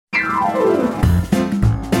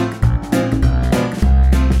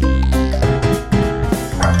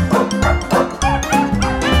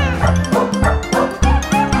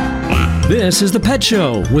This is The Pet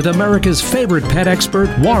Show with America's favorite pet expert,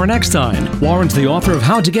 Warren Eckstein. Warren's the author of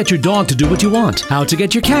How to Get Your Dog to Do What You Want, How to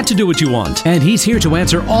Get Your Cat to Do What You Want, and he's here to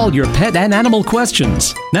answer all your pet and animal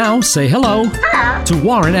questions. Now, say hello to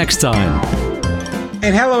Warren Eckstein.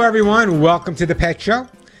 And hello, everyone. Welcome to The Pet Show.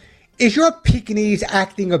 Is your Pekingese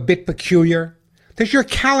acting a bit peculiar? Does your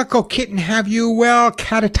calico kitten have you, well,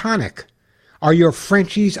 catatonic? Are your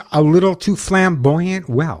Frenchies a little too flamboyant?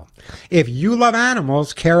 Well, if you love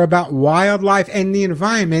animals, care about wildlife and the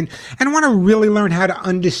environment, and want to really learn how to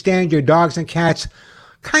understand your dogs and cats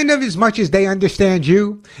kind of as much as they understand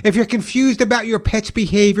you, if you're confused about your pet's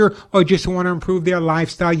behavior or just want to improve their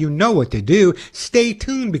lifestyle, you know what to do. Stay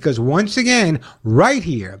tuned because once again, right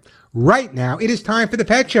here, right now, it is time for The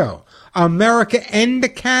Pet Show. America and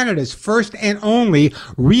Canada's first and only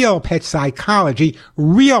real pet psychology,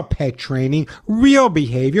 real pet training, real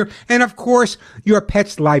behavior, and of course, your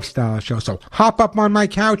pet's lifestyle show. So hop up on my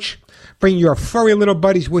couch, bring your furry little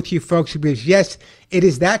buddies with you, folks, because yes, it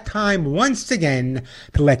is that time once again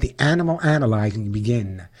to let the animal analyzing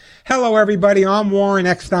begin. Hello, everybody. I'm Warren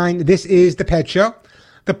Eckstein. This is The Pet Show,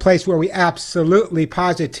 the place where we absolutely,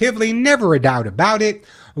 positively, never a doubt about it,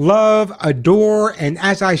 love, adore, and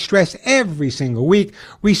as I stress every single week,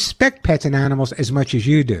 respect pets and animals as much as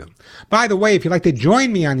you do. By the way, if you'd like to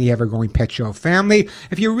join me on the ever-growing Pet Show family,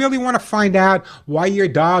 if you really want to find out why your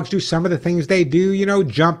dogs do some of the things they do, you know,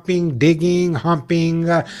 jumping, digging, humping,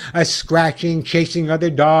 scratching, chasing other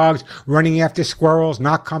dogs, running after squirrels,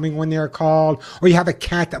 not coming when they're called, or you have a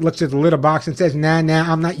cat that looks at the litter box and says, nah,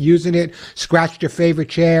 I'm not using it, scratched your favorite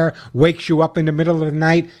chair, wakes you up in the middle of the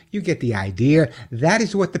night, you get the idea. That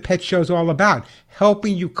is what the Pet Show is all about,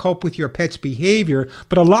 helping you cope with your pet's behavior,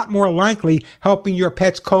 but a lot more likely helping your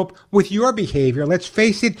pets cope with your behavior. Let's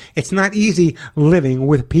face it, it's not easy living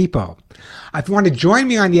with people. If you want to join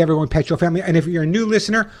me on the Everyone Pet Show family, and if you're a new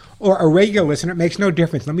listener or a regular listener, it makes no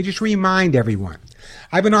difference. Let me just remind everyone.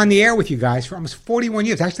 I've been on the air with you guys for almost 41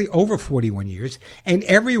 years, actually over 41 years, and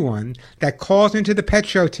everyone that calls into the Pet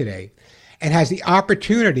Show today and has the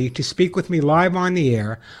opportunity to speak with me live on the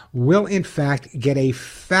air will, in fact, get a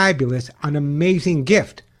fabulous, an amazing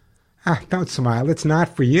gift. Don't smile. It's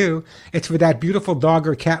not for you. It's for that beautiful dog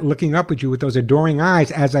or cat looking up at you with those adoring eyes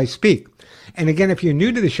as I speak. And again, if you're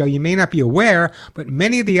new to the show, you may not be aware, but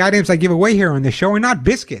many of the items I give away here on the show are not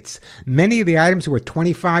biscuits. Many of the items were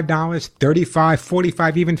 $25, $35,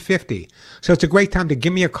 $45, even $50. So it's a great time to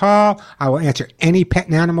give me a call. I will answer any pet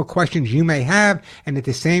and animal questions you may have. And at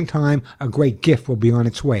the same time, a great gift will be on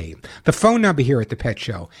its way. The phone number here at the Pet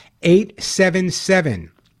Show,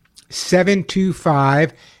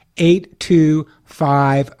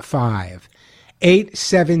 877-725-8255.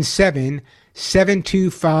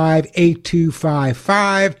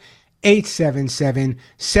 877-725-8255,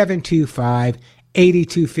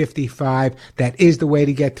 877-725-8255. That is the way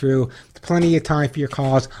to get through. Plenty of time for your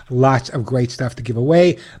calls. Lots of great stuff to give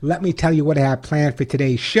away. Let me tell you what I have planned for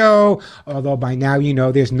today's show. Although by now you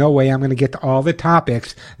know there's no way I'm going to get to all the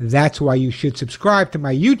topics. That's why you should subscribe to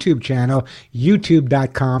my YouTube channel,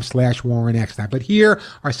 youtube.com/Warren Eckstein. But here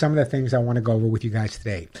are some of the things I want to go over with you guys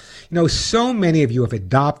today. You know, so many of you have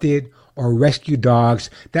adopted or rescue dogs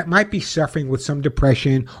that might be suffering with some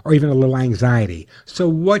depression or even a little anxiety. So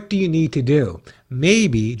what do you need to do?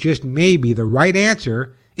 Maybe, just maybe, the right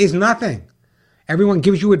answer is nothing. Everyone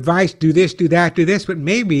gives you advice, do this, do that, do this, but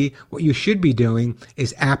maybe what you should be doing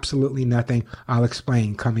is absolutely nothing. I'll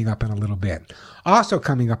explain coming up in a little bit. Also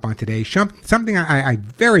coming up on today's show, something I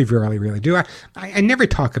very rarely really do. I never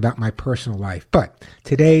talk about my personal life, but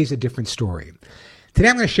today's a different story. Today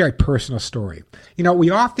I'm going to share a personal story. You know, we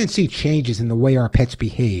often see changes in the way our pets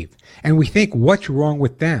behave, and we think, what's wrong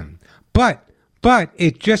with them? But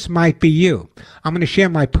it just might be you. I'm going to share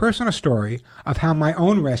my personal story of how my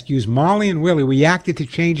own rescues, Molly and Willie, reacted to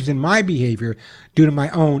changes in my behavior due to my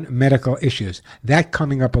own medical issues. That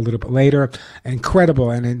coming up a little bit later. Incredible.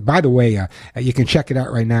 And by the way, you can check it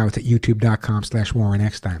out right now. It's at youtube.com/Warren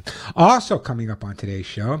Eckstein. Also coming up on today's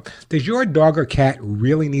show, does your dog or cat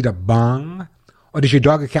really need a bong? Or does your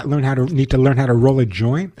dog or cat need to learn how to roll a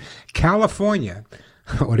joint? California,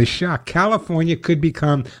 what a shock. California could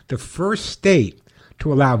become the first state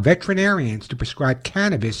to allow veterinarians to prescribe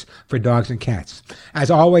cannabis for dogs and cats.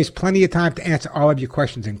 As always, plenty of time to answer all of your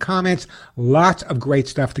questions and comments. Lots of great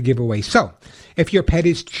stuff to give away. So, if your pet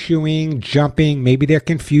is chewing, jumping, maybe they're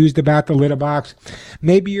confused about the litter box,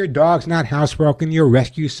 maybe your dog's not housebroken, your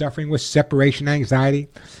rescue suffering with separation anxiety,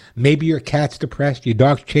 maybe your cat's depressed, your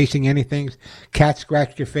dog's chasing anything, cat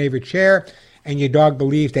scratched your favorite chair, and your dog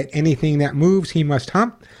believes that anything that moves, he must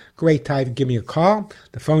hump, great time to give me a call.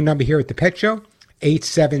 The phone number here at the Pet Show,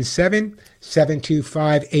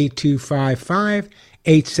 877-725-8255.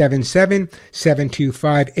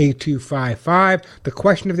 877-725-8255. The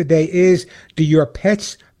question of the day is, do your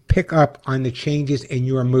pets pick up on the changes in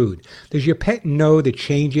your mood? Does your pet know the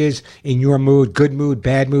changes in your mood? Good mood,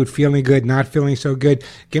 bad mood, feeling good, not feeling so good?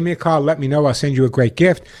 Give me a call. Let me know. I'll send you a great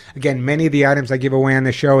gift. Again, many of the items I give away on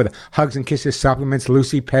the show are the Hugs and Kisses supplements,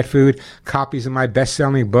 Lucy pet food, copies of my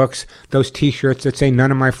best-selling books, those T-shirts that say none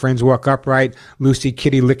of my friends walk upright, Lucy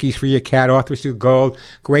kitty lickies for your cat, authors through gold.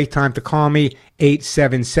 Great time to call me.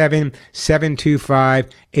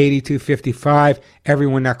 877-725-8255.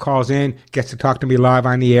 Everyone that calls in gets to talk to me live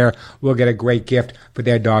on the air. We'll get a great gift for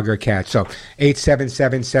their dog or cat. So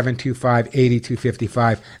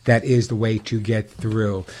 877-725-8255. That is the way to get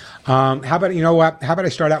through. How about, you know what? How about I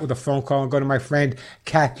start out with a phone call and go to my friend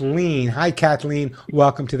Kathleen. Hi, Kathleen.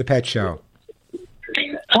 Welcome to the Pet Show.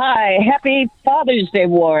 Hi. Happy Father's Day,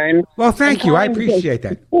 Warren. Well, thank you. I appreciate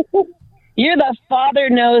that. You're the father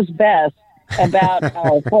knows best about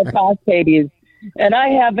our four paw babies. And I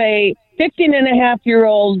have a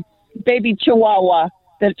 15-and-a-half-year-old baby Chihuahua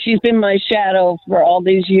that she's been my shadow for all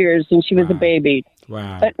these years since she was a baby.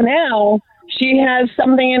 Wow. But now she has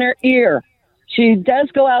something in her ear. She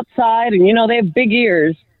does go outside, and, you know, they have big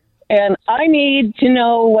ears. And I need to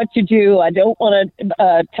know what to do. I don't want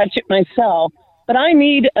to touch it myself, but I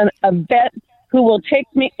need a vet who will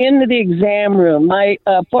take me into the exam room. My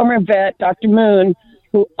former vet, Dr. Moon,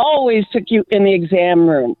 who always took you in the exam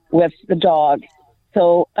room with the dog.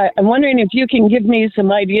 So I'm wondering if you can give me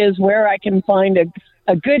some ideas where I can find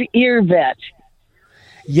a good ear vet.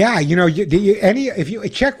 Yeah, you know, if you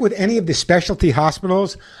check with any of the specialty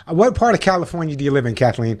hospitals, what part of California do you live in,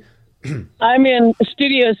 Kathleen? I'm in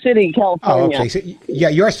Studio City, California. Oh, okay. So, yeah,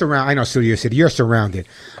 you're surrounded. I know Studio City. You're surrounded.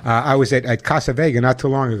 I was at Casa Vega not too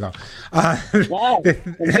long ago. Wow.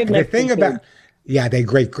 The thing about... Yeah, they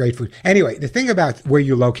great food. Anyway, the thing about where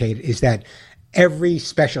you're located is that every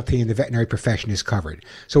specialty in the veterinary profession is covered.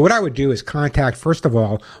 So what I would do is contact, first of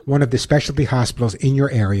all, one of the specialty hospitals in your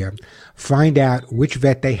area, find out which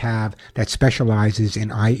vet they have that specializes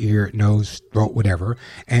in eye, ear, nose, throat, whatever,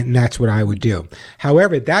 and that's what I would do.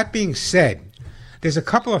 However, that being said, there's a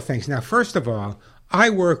couple of things. Now, first of all, I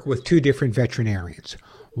work with two different veterinarians.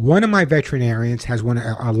 One of my veterinarians has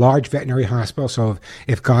a large veterinary hospital, so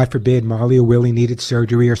if God forbid Molly or Willie needed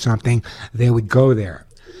surgery or something, they would go there.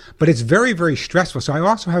 But it's very, very stressful. So I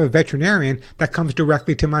also have a veterinarian that comes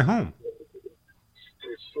directly to my home.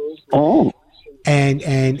 Oh.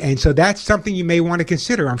 And so that's something you may want to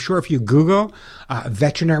consider. I'm sure if you Google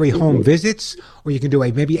veterinary home visits, or you can do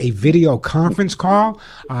maybe a video conference call,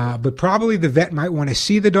 but probably the vet might want to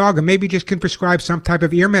see the dog, or maybe just can prescribe some type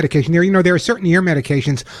of ear medication. There are certain ear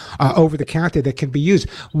medications over the counter that can be used.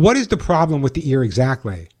 What is the problem with the ear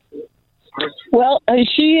exactly? Well,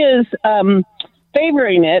 she is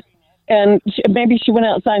favoring it, and maybe she went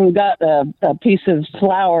outside and got a piece of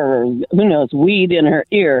flower or, who knows, weed in her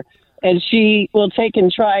ear. And she will take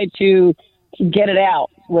and try to get it out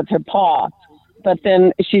with her paw. But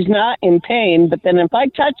then she's not in pain. But then if I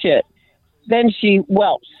touch it, then she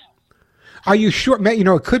whelps. Are you sure? You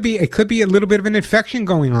know, it could be a little bit of an infection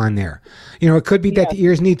going on there. You know, it could be that the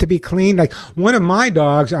ears need to be cleaned. Like one of my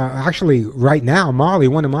dogs, actually right now, Molly,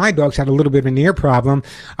 one of my dogs had a little bit of an ear problem.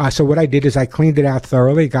 So what I did is I cleaned it out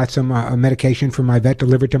thoroughly, got some medication from my vet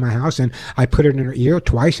delivered to my house, and I put it in her ear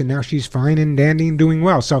twice, and now she's fine and dandy and doing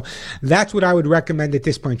well. So that's what I would recommend at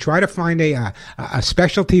this point. Try to find a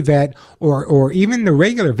specialty vet or even the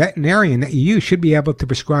regular veterinarian that you use should be able to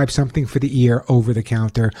prescribe something for the ear over the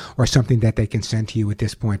counter or something that they can send to you at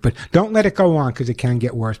this point. But don't let it go on because it can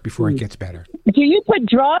get worse before it gets better. Do you put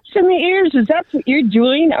drops in the ears? Is that what you're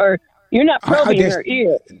doing? Or you're not probing her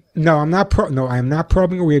ear? No, I'm not. I am not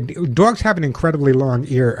probing her ear. Dogs have an incredibly long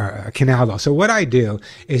ear canal, though. So what I do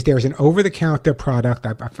is there's an over-the-counter product.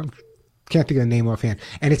 I can't think of the name offhand,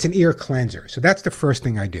 and it's an ear cleanser. So that's the first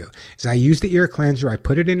thing I do is I use the ear cleanser. I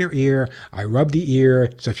put it in her ear. I rub the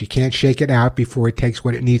ear so she can't shake it out before it takes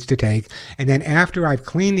what it needs to take. And then after I've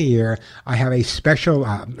cleaned the ear, I have a special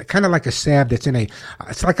kind of like a salve that's in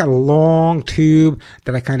it's like a long tube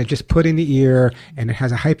that I kind of just put in the ear, and it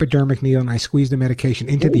has a hypodermic needle, and I squeeze the medication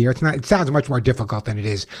into the ear. It sounds much more difficult than it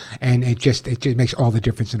is, and it just makes all the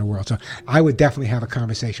difference in the world. So I would definitely have a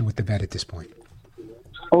conversation with the vet at this point.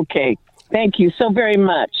 Okay. Thank you so very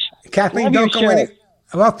much. Kathleen, don't go any.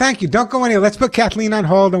 Well, thank you. Don't go anywhere. Let's put Kathleen on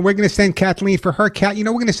hold, and we're going to send Kathleen for her cat. We're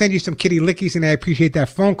going to send you some kitty lickies, and I appreciate that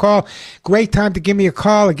phone call. Great time to give me a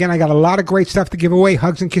call. Again, I got a lot of great stuff to give away.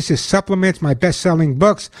 Hugs and Kisses supplements, my best-selling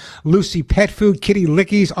books, Lucy Pet Food, kitty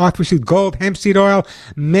lickies, Arthur Gold, hemp seed oil.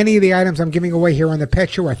 Many of the items I'm giving away here on The Pet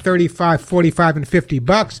Show are $35, $45, and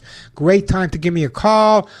 $50. Great time to give me a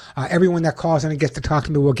call. Everyone that calls in and gets to talk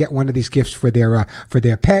to me will get one of these gifts for their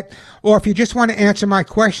pet. Or if you just want to answer my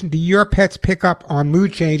question, do your pets pick up on mood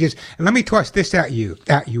changes? And let me toss this at you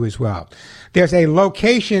as well. There's a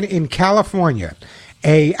location in California.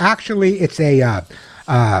 I don't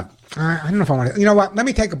know if I want to. You know what? Let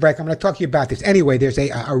me take a break. I'm going to talk to you about this. Anyway, there's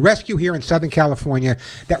a rescue here in Southern California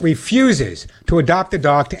that refuses to adopt a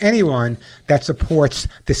dog to anyone that supports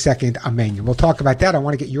the Second Amendment. We'll talk about that. I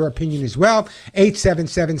want to get your opinion as well.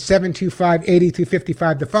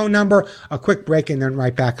 877-725-8255, the phone number. A quick break and then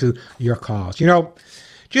right back to your calls.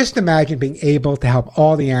 Just imagine being able to help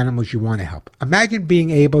all the animals you want to help. Imagine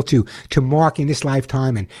being able to mark in this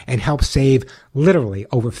lifetime and help save literally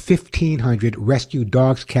over 1,500 rescued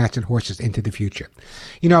dogs, cats, and horses into the future.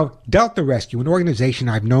 Delta Rescue, an organization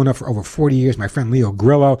I've known of for over 40 years, my friend Leo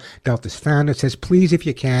Grillo, Delta's founder, says, please, if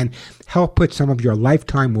you can, help put some of your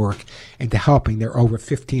lifetime work into helping their over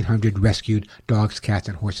 1,500 rescued dogs, cats,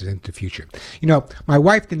 and horses into the future. My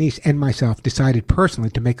wife, Denise, and myself decided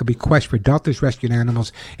personally to make a bequest for Delta's rescued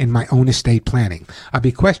animals in my own estate planning. A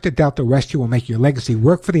bequest to Delta Rescue will make your legacy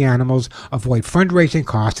work for the animals, avoid fundraising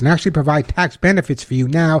costs, and actually provide tax benefits for you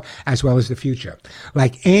now as well as the future.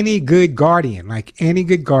 Like any good guardian,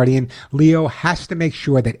 Leo has to make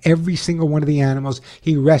sure that every single one of the animals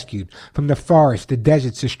he rescued from the forest, the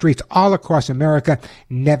deserts, the streets, all across America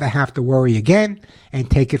never have to worry again.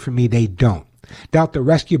 And take it from me, they don't. Delta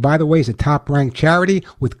Rescue, by the way, is a top-ranked charity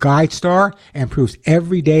with GuideStar and proves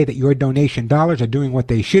every day that your donation dollars are doing what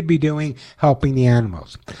they should be doing, helping the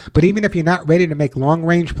animals. But even if you're not ready to make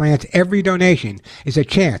long-range plans, every donation is a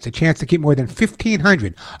chance to keep more than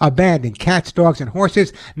 1,500 abandoned cats, dogs, and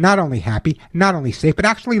horses not only happy, not only safe, but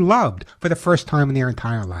actually loved for the first time in their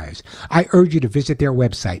entire lives. I urge you to visit their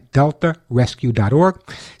website, deltarescue.org.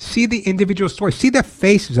 See the individual stories. See the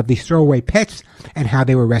faces of these throwaway pets and how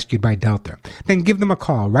they were rescued by Delta. Then give them a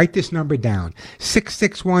call. Write this number down,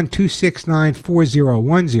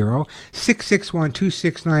 661-269-4010,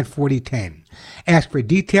 661-269-4010. Ask for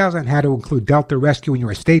details on how to include Delta Rescue in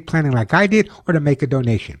your estate planning like I did, or to make a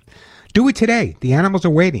donation. Do it today. The animals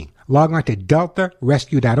are waiting. Log on to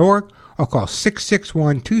deltarescue.org or call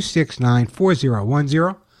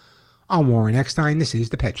 661-269-4010. I'm Warren Eckstein. This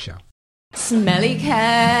is The Pet Show. Smelly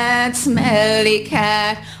cat,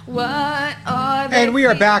 what are they? And we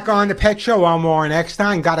are back on The Pet Show. I'm Warren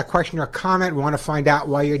Eckstein. Got a question or comment? Want to find out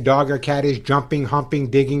why your dog or cat is jumping, humping,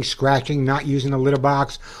 digging, scratching, not using a litter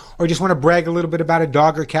box? Or just want to brag a little bit about a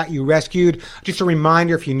dog or cat you rescued? Just a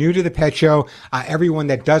reminder, if you're new to The Pet Show, everyone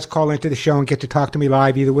that does call into the show and get to talk to me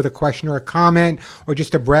live, either with a question or a comment, or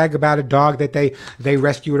just to brag about a dog that they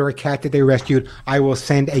rescued or a cat that they rescued, I will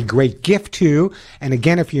send a great gift to. And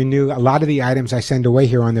again, if you're new, a lot of the items I send away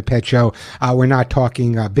here on The Pet Show, we're not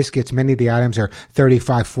talking biscuits. Many of the items are $35,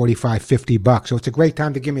 $45, $50. So it's a great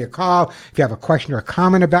time to give me a call if you have a question or a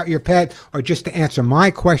comment about your pet, or just to answer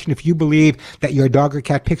my question if you believe that your dog or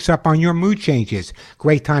cat picks up on your mood changes.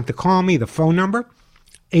 Great time to call me. The phone number,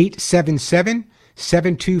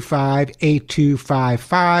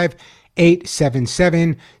 877-725-8255,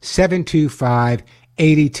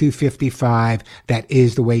 877-725-8255. That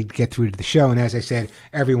is the way to get through to the show. And as I said,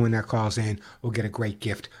 everyone that calls in will get a great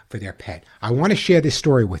gift for their pet. I want to share this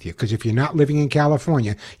story with you because if you're not living in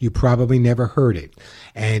California, you probably never heard it.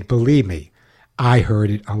 And believe me, I heard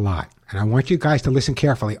it a lot. And I want you guys to listen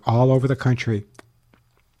carefully all over the country.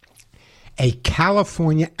 A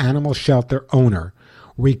California animal shelter owner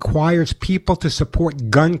requires people to support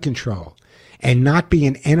gun control and not be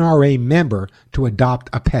an NRA member to adopt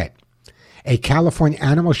a pet. A California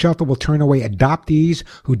animal shelter will turn away adoptees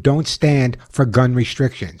who don't stand for gun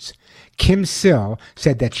restrictions. Kim Sill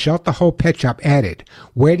said that Shelter Hope Pet Shop added,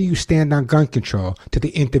 "Where do you stand on gun control?" to the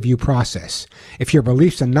interview process. If your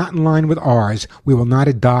beliefs are not in line with ours, we will not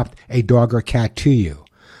adopt a dog or cat to you.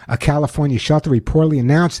 A California shelter reportedly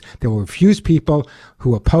announced they will refuse people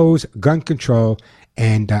who oppose gun control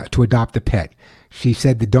and to adopt a pet. She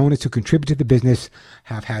said the donors who contribute to the business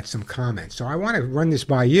have had some comments. So I want to run this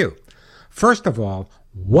by you. First of all,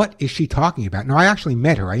 what is she talking about? Now, I actually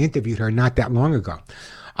met her. I interviewed her not that long ago.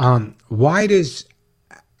 Why does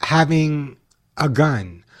having a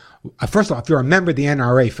gun, first of all, if you're a member of the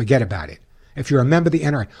NRA, forget about it. If you're a member of the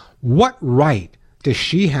NRA, what right does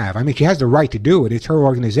she have? I mean, she has the right to do it. It's her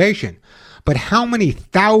organization. But how many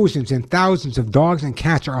thousands and thousands of dogs and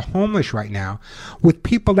cats are homeless right now with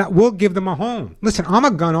people that will give them a home? Listen, I'm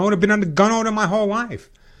a gun owner, been a gun owner my whole life.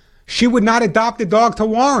 She would not adopt a dog to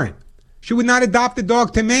Warren. She would not adopt a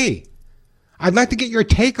dog to me. I'd like to get your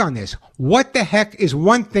take on this. What the heck is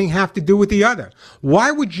one thing have to do with the other?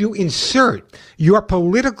 Why would you insert your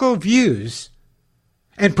political views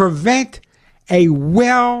and prevent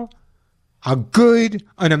an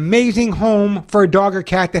amazing home for a dog or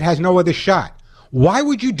cat that has no other shot? Why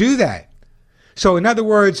would you do that? So in other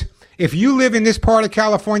words, if you live in this part of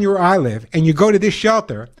California where I live and you go to this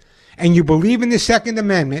shelter and you believe in the Second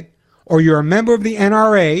Amendment or you're a member of the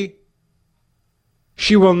NRA,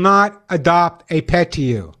 she will not adopt a pet to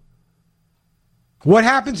you. What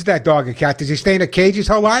happens to that dog or cat? Does he stay in a cage his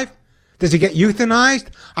whole life? Does he get euthanized?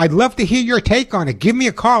 I'd love to hear your take on it. Give me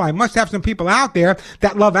a call. I must have some people out there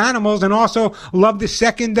that love animals and also love the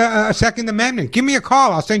Second Amendment. Give me a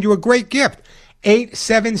call. I'll send you a great gift.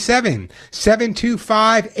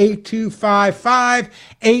 877-725-8255,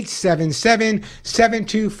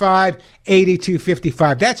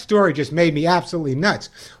 877-725-8255. That story just made me absolutely nuts.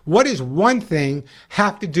 What does one thing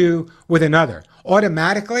have to do with another?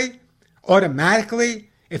 Automatically,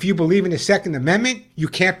 if you believe in the Second Amendment, you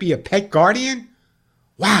can't be a pet guardian?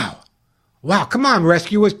 Wow. Come on,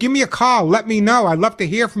 rescuers. Give me a call. Let me know. I'd love to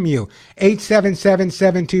hear from you.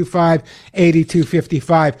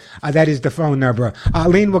 877-725-8255. That is the phone number.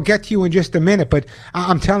 Lean, we'll get to you in just a minute, but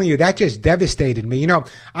I'm telling you, that just devastated me. You know,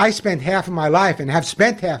 I spent half of my life and have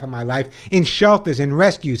spent half of my life in shelters and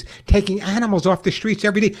rescues, taking animals off the streets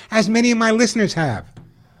every day, as many of my listeners have.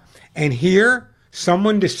 And here,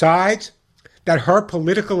 someone decides that her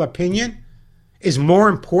political opinion is more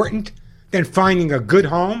important than finding a good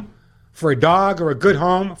home for a dog or a good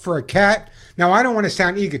home for a cat. Now, I don't want to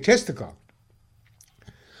sound egotistical,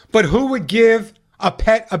 but who would give a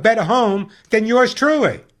pet a better home than yours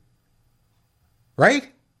truly?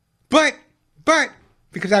 Right? But,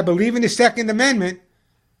 because I believe in the Second Amendment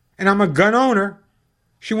and I'm a gun owner,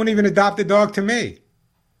 she wouldn't even adopt a dog to me.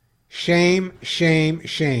 Shame, shame,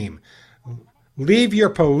 shame. Leave your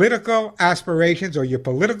political aspirations or your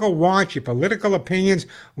political wants, your political opinions,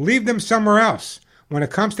 leave them somewhere else. When it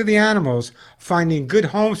comes to the animals, finding good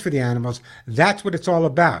homes for the animals, that's what it's all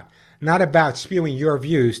about. Not about spewing your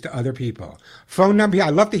views to other people. Phone number here,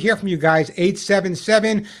 I'd love to hear from you guys,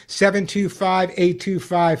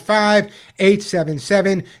 877-725-8255,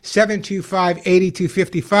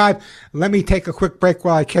 877-725-8255. Let me take a quick break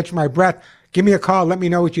while I catch my breath. Give me a call. Let me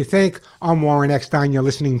know what you think. I'm Warren Eckstein. You're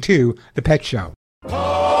listening to The Pet Show.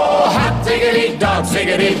 Oh, hot diggity dog,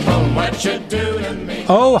 ziggity boom, what you do to me?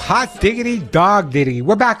 Oh, hot diggity dog diggity.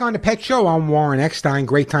 We're back on The Pet Show. I'm Warren Eckstein.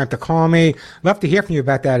 Great time to call me. Love to hear from you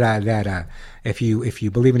about that. If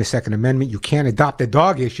you believe in the Second Amendment, you can't adopt a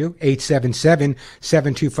dog issue.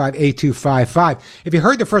 877-725-8255. If you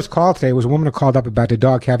heard the first call today, it was a woman who called up about the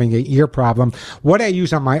dog having an ear problem. What I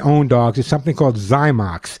use on my own dogs is something called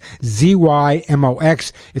Zymox.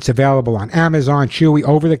 ZYMOX. It's available on Amazon, Chewy,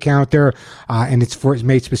 over the counter, and it's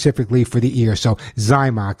made specifically for the ear. So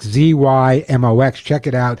Zymox, ZYMOX. Check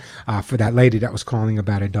it out for that lady that was calling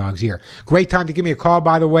about a dog's ear. Great time to give me a call,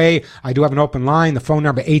 by the way. I do have an open line. The phone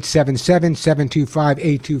number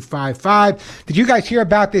 877-725-8255. Did you guys hear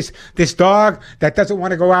about this dog that doesn't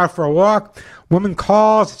want to go out for a walk? Woman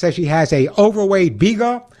calls, says she has a overweight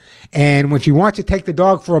beagle, and when she wants to take the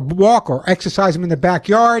dog for a walk or exercise him in the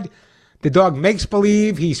backyard, the dog makes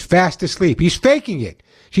believe he's fast asleep. He's faking it.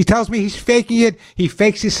 She tells me he's faking it. He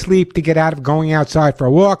fakes his sleep to get out of going outside for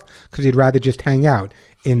a walk because he'd rather just hang out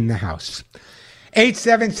in the house.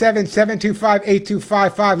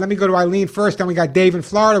 877-725-8255. Let me go to Eileen first. Then we got Dave in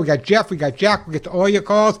Florida. We got Jeff. We got Jack. We'll get to all your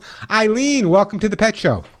calls. Eileen, welcome to The Pet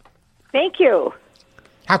Show. Thank you.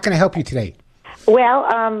 How can I help you today? Well,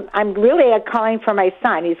 I'm really calling for my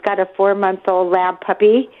son. He's got a 4-month-old lab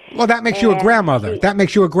puppy. Well, that makes you a grandmother. That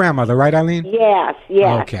makes you a grandmother, right, Eileen? Yes.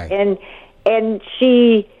 Okay. And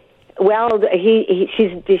she, well,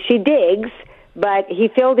 she digs, but he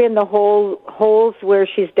filled in the holes where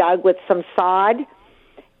she's dug with some sod.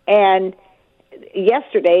 And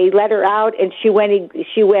yesterday, he let her out, and she went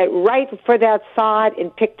right for that sod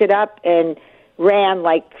and picked it up and ran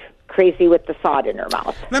like crazy with the sod in her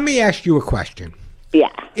mouth. Let me ask you a question. Yeah.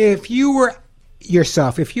 If you were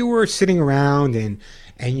sitting around and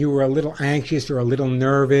you were a little anxious or a little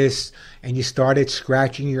nervous and you started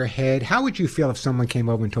scratching your head, how would you feel if someone came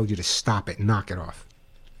over and told you to stop it and knock it off?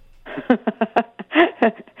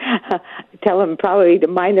 Tell them probably to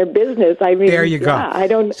mind their business. I mean, there you go. I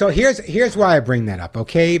don't. So here's why I bring that up.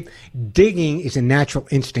 Okay, digging is a natural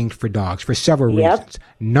instinct for dogs for several reasons.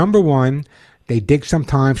 Number one, They dig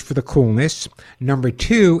sometimes for the coolness. Number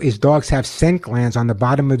 2 is dogs have scent glands on the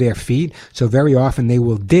bottom of their feet, so very often they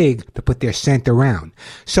will dig to put their scent around.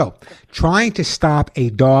 So trying to stop a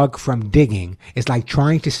dog from digging is like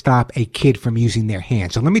trying to stop a kid from using their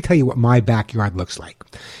hands. So let me tell you what my backyard looks like.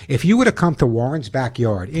 If you were to come to Warren's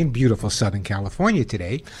backyard in beautiful Southern California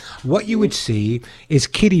today, what you would see is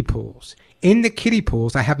kiddie pools. In the kiddie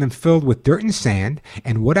pools, I have them filled with dirt and sand.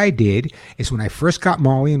 And what I did is when I first got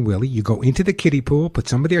Molly and Willie, you go into the kiddie pool, put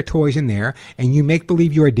some of their toys in there, and you make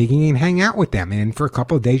believe you are digging and hang out with them. And for a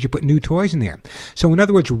couple of days, you put new toys in there. So in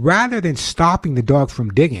other words, rather than stopping the dog from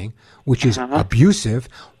digging, which is abusive,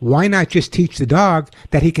 why not just teach the dog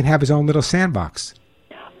that he can have his own little sandbox?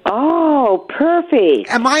 Oh, perfect.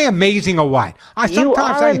 Am I amazing or what? You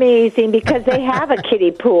are amazing because they have a kiddie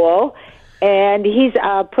pool. And he's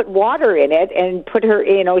put water in it and put her,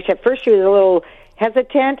 at first she was a little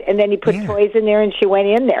hesitant, and then he put toys in there and she went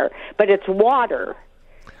in there. But it's water.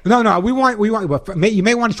 No, we want, you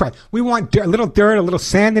may want to try. We want a little dirt, a little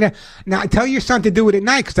sand in it. Now, tell your son to do it at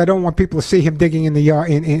night because I don't want people to see him digging in the yard,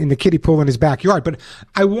 in the kiddie pool in his backyard. But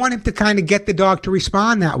I want him to kind of get the dog to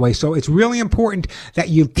respond that way. So it's really important that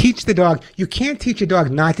you teach the dog. You can't teach a dog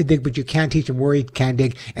not to dig, but you can teach him where he can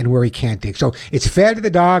dig and where he can't dig. So it's fair to the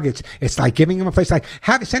dog. It's like giving him a place, like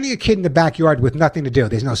sending a kid in the backyard with nothing to do.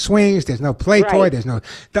 There's no swings, there's no play toy, there's no,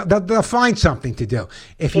 they'll find something to do.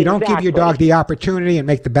 If you don't give your dog the opportunity and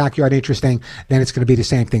make the backyard interesting, then it's going to be the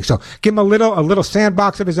same thing. So give him a little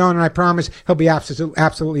sandbox of his own, and I promise he'll be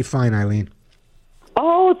absolutely fine, Eileen.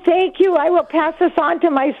 Oh, thank you. I will pass this on to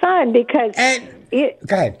my son because go ahead. It's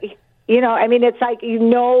like no, and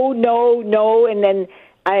then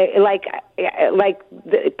I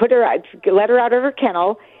let her out of her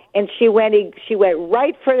kennel, and she went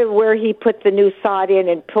right for where he put the new sod in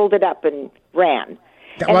and pulled it up and ran.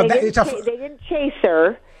 They didn't chase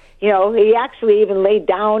her. He actually even laid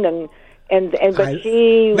down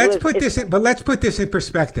let's put this in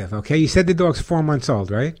perspective, okay? You said the dog's 4 months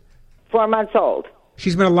old, right? 4 months old.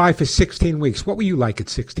 She's been alive for 16 weeks. What were you like at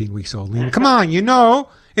 16 weeks old, Lena? Come on,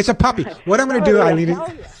 it's a puppy. What I'm going to do, Eileen,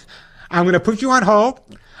 I'm going to put you on hold.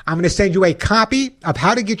 I'm going to send you a copy of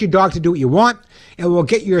how to get your dog to do what you want. It will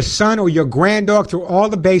get your son or your granddog through all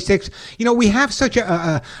the basics. We have such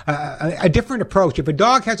a different approach. If a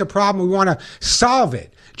dog has a problem, we want to solve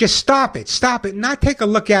it. Just stop it, not take a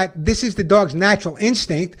look at this is the dog's natural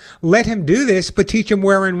instinct. Let him do this, but teach him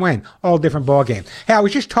where and when. All different ball game. Hey, I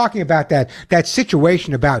was just talking about that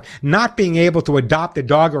situation about not being able to adopt a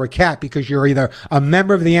dog or a cat because you're either a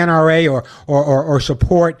member of the NRA or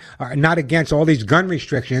support, not against all these gun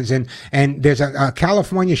restrictions. And there's a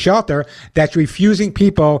California shelter that's refusing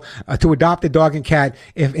people to adopt a dog and cat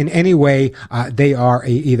if in any way they are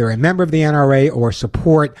either a member of the NRA or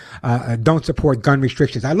don't support gun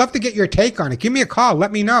restrictions. I'd love to get your take on it. Give me a call.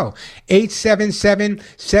 Let me know.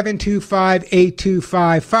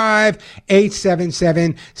 877-725-8255.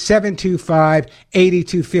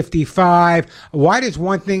 877-725-8255. Why does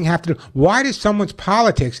one thing have to do? Why does someone's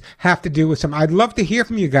politics have to do with some? I'd love to hear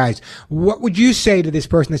from you guys. What would you say to this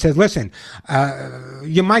person that says, listen,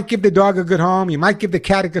 you might give the dog a good home, you might give the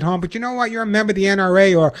cat a good home, but you know what? You're a member of the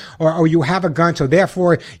NRA or you have a gun, so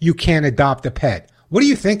therefore you can't adopt a pet. What do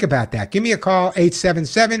you think about that? Give me a call,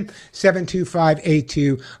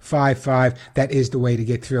 877-725-8255. That is the way to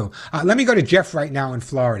get through. Let me go to Jeff right now in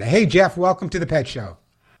Florida. Hey, Jeff, welcome to the Pet Show.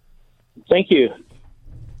 Thank you.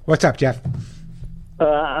 What's up, Jeff?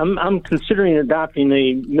 I'm considering adopting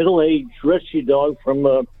a middle-aged rescue dog from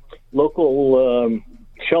a local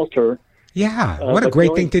shelter. Yeah, what a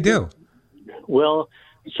great thing to do. Well,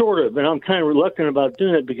 sort of, and I'm kind of reluctant about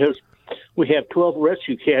doing it because we have 12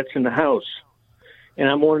 rescue cats in the house. And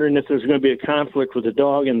I'm wondering if there's going to be a conflict with the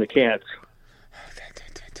dog and the cats.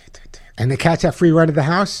 And the cats have free run of the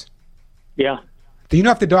house? Yeah. Do you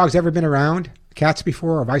know if the dog's ever been around cats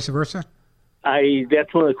before or vice versa?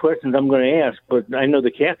 That's one of the questions I'm going to ask, but I know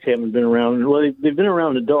the cats haven't been around. Well, they've been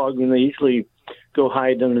around the dog, and they usually go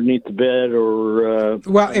hide underneath the bed or...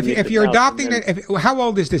 well, if you're adopting it... how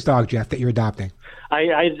old is this dog, Jeff, that you're adopting?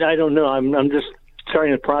 I don't know. I'm just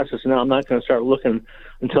starting the process now. I'm not going to start looking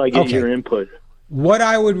until I get your input. What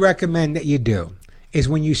I would recommend that you do is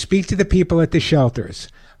when you speak to the people at the shelters,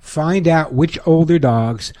 find out which older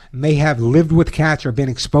dogs may have lived with cats or been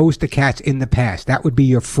exposed to cats in the past. That would be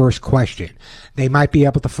your first question. They might be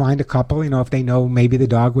able to find a couple, if they know maybe the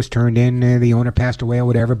dog was turned in, the owner passed away or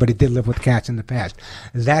whatever, but it did live with cats in the past.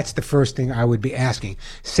 That's the first thing I would be asking.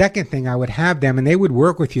 Second thing, I would have them, and they would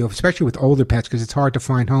work with you, especially with older pets, because it's hard to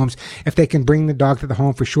find homes, if they can bring the dog to the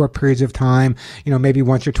home for short periods of time, maybe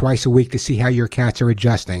once or twice a week to see how your cats are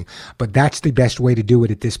adjusting. But that's the best way to do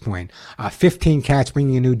it at this point. 15 cats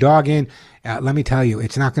bringing a new dog in. Let me tell you,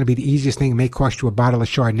 it's not going to be the easiest thing. It may cost you a bottle of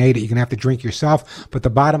Chardonnay that you're going to have to drink yourself. But the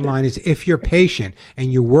bottom line is, if you're patient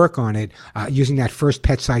and you work on it, using that first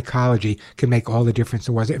pet psychology can make all the difference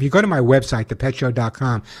in the world. If you go to my website,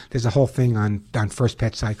 ThePetShow.com, there's a whole thing on first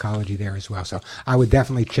pet psychology there as well. So I would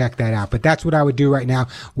definitely check that out. But that's what I would do right now.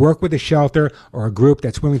 Work with a shelter or a group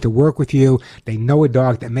that's willing to work with you. They know a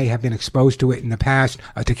dog that may have been exposed to it in the past,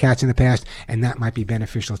 to cats in the past, and that might be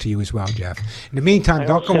beneficial to you as well, Jeff. In the meantime,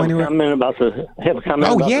 don't go anywhere. Have a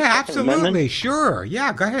comment about yeah, the absolutely. Amendment? Sure.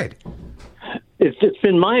 Yeah, go ahead. It's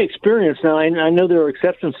been my experience. Now, I know there are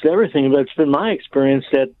exceptions to everything, but it's been my experience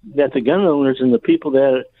that the gun owners and the people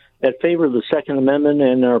that favor the Second Amendment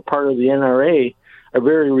and are part of the NRA are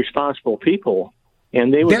very responsible people.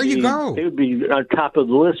 And they would They would be on top of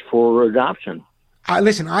the list for adoption.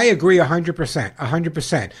 Listen, I agree 100%.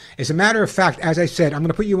 100%. As a matter of fact, as I said, I'm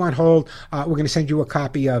going to put you on hold. We're going to send you a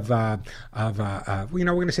copy we're going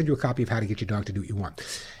to send you a copy of How to Get Your Dog to Do What You Want.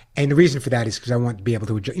 And the reason for that is because I want to be able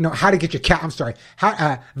to, how to get your cat,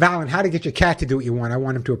 Valen, how to get your cat to do what you want. I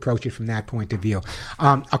want him to approach it from that point of view.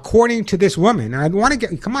 According to this woman, I want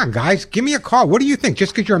to come on, guys, give me a call. What do you think?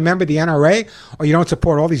 Just because you're a member of the NRA or you don't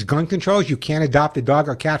support all these gun controls, you can't adopt a dog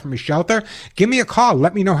or cat from a shelter? Give me a call.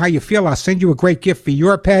 Let me know how you feel. I'll send you a great gift for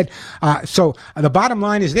your pet. So the bottom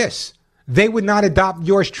line is this. They would not adopt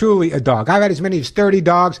yours truly a dog. I've had as many as 30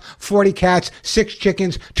 dogs, 40 cats, 6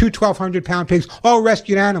 chickens, 2 1,200-pound pigs, all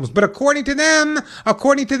rescued animals. But according to them,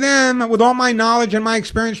 with all my knowledge and my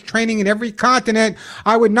experience training in every continent,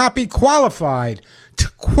 I would not be qualified to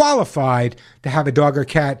have a dog or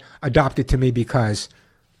cat adopted to me because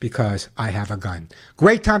I have a gun.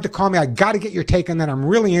 Great time to call me. I got to get your take on that. I'm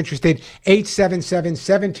really interested.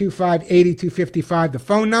 877-725-8255, the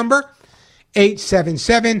phone number.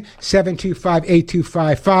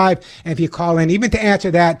 877-725-8255. And if you call in, even to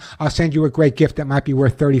answer that, I'll send you a great gift that might be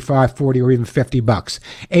worth $35, $40, or even $50.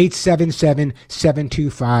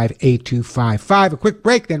 877-725-8255. A quick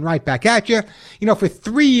break, then right back at you. For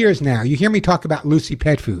 3 years now, you hear me talk about Lucy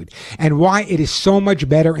Pet Food and why it is so much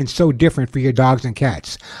better and so different for your dogs and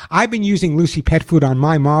cats. I've been using Lucy Pet Food on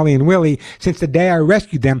my Molly and Willie since the day I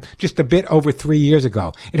rescued them just a bit over 3 years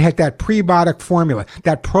ago. It has that prebiotic formula,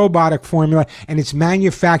 that probiotic formula, and it's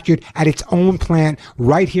manufactured at its own plant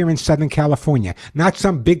right here in Southern California. Not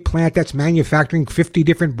some big plant that's manufacturing 50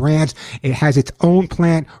 different brands. It has its own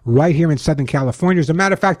plant right here in Southern California. As a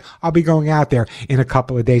matter of fact, I'll be going out there in a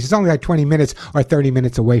couple of days. It's only like 20 minutes or 30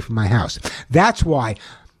 minutes away from my house. That's why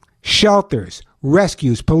shelters,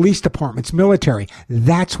 rescues, police departments, military,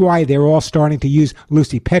 that's why they're all starting to use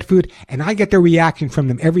Lucy Pet Food, and I get the reaction from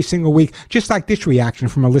them every single week, just like this reaction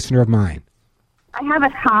from a listener of mine. I have a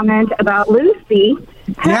comment about Lucy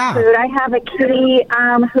Pet Food. I have a kitty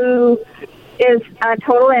who is a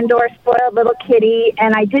total indoor spoiled little kitty,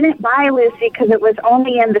 and I didn't buy Lucy because it was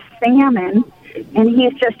only in the salmon, and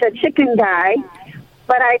he's just a chicken guy.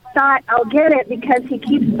 But I thought I'll get it because he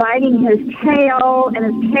keeps biting his tail, and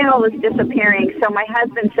his tail is disappearing. So my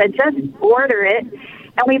husband said, just order it.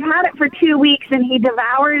 And we've had it for 2 weeks, and he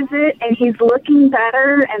devours it, and he's looking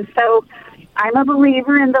better. And so I'm a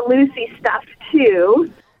believer in the Lucy stuff,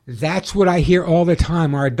 too. That's what I hear all the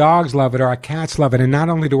time. Our dogs love it, our cats love it, and not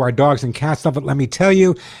only do our dogs and cats love it, let me tell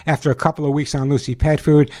you, after a couple of weeks on Lucy Pet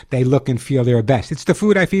Food, they look and feel their best. It's the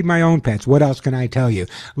food I feed my own pets. What else can I tell you?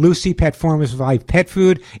 Lucy Pet Formula Life Pet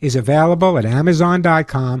Food is available at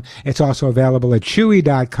Amazon.com. It's also available at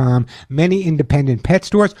Chewy.com, many independent pet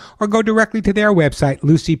stores, or go directly to their website,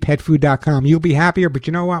 LucyPetFood.com. You'll be happier, but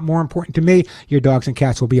you know what? More important to me, your dogs and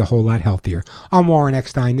cats will be a whole lot healthier. I'm Warren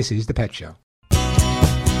Eckstein. This is The Pet Show.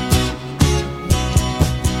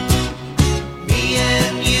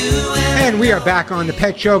 And we are back on The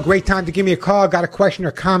Pet Show. Great time to give me a call. Got a question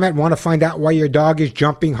or comment? Want to find out why your dog is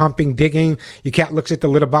jumping, humping, digging? Your cat looks at the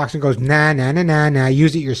litter box and goes, nah, nah, nah, nah, nah.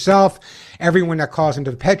 Use it yourself. Everyone that calls into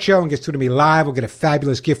The Pet Show and gets through to me live will get a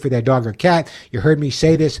fabulous gift for their dog or cat. You heard me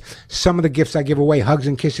say this. Some of the gifts I give away, hugs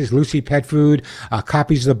and kisses, Lucy Pet Food,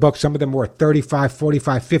 copies of the book. Some of them were $35,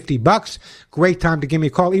 $45, $50. Great time to give me a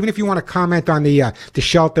call. Even if you want to comment on the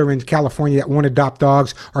shelter in California that won't adopt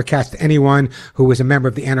dogs or cats to anyone who is a member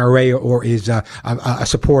of the NRA or or is a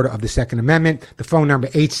supporter of the Second Amendment. The phone number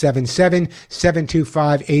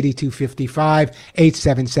 877-725-8255,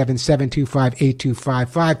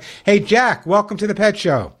 877-725-8255. Hey, Jack, welcome to the Pet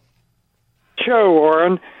Show. Sure,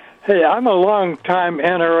 Warren. Hey, I'm a long-time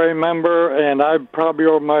NRA member, and I've probably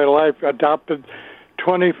over my life adopted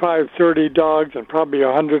 25, 30 dogs and probably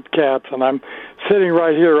 100 cats, and I'm sitting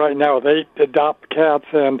right here right now with 8 adopt cats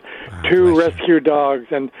and 2 rescue dogs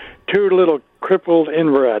and 2 little crippled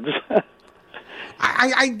inbreds.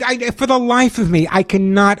 I for the life of me, I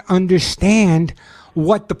cannot understand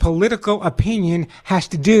what the political opinion has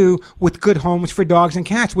to do with good homes for dogs and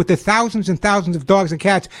cats. With the thousands and thousands of dogs and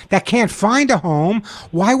cats that can't find a home,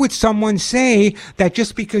 why would someone say that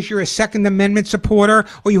just because you're a Second Amendment supporter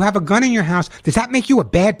or you have a gun in your house, does that make you a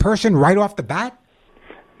bad person right off the bat?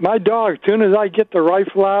 My dog, as soon as I get the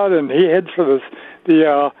rifle out and he heads for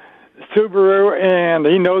the Subaru, and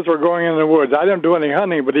he knows we're going in the woods. I don't do any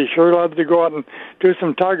hunting, but he sure loves to go out and do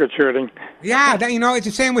some target shooting. Yeah, it's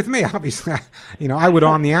the same with me. Obviously, I would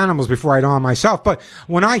arm the animals before I'd arm myself. But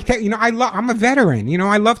when I'm a veteran.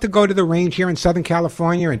 I love to go to the range here in Southern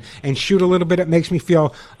California and shoot a little bit. It makes me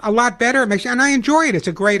feel a lot better. And I enjoy it. It's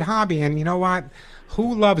a great hobby. And you know what?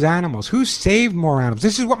 Who loves animals? Who saved more animals?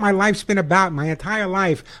 This is what my life's been about, my entire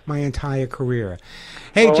life, my entire career.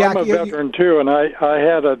 Hey, well, Jack, I'm a veteran, too, and I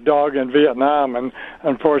had a dog in Vietnam, and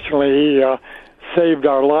unfortunately he saved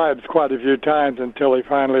our lives quite a few times until he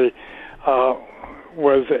finally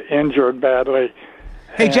was injured badly.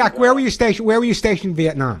 Hey, Jack, where were you stationed? Where were you stationed in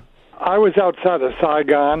Vietnam? I was outside of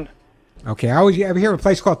Saigon. Okay. You ever hear of a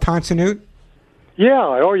place called Tan Son Nhut?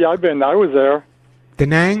 Yeah. Oh, yeah, I was there. Da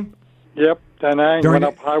Nang? Yep, Da Nang. Went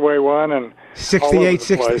up Highway 1 and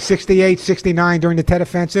 68, 69 during the Tet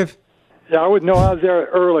Offensive? Yeah, I was there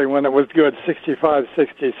early when it was good, 65,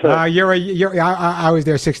 66. I was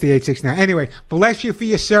there 68, 69. Anyway, bless you for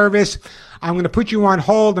your service. I'm going to put you on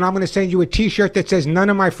hold, and I'm going to send you a T-shirt that says, "None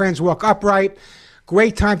of my friends walk upright."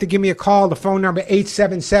 Great time to give me a call. The phone number,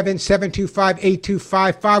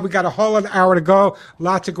 877-725-8255. We got a whole other hour to go.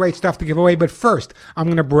 Lots of great stuff to give away. But first, I'm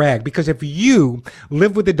going to brag, because if you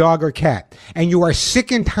live with a dog or cat and you are sick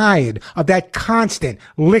and tired of that constant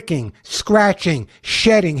licking, scratching,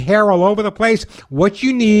 shedding hair all over the place, what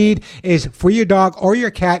you need is for your dog or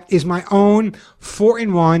your cat is my own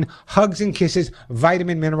 4-in-1 Hugs and Kisses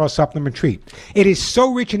vitamin mineral supplement treat. It is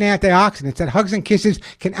so rich in antioxidants that Hugs and Kisses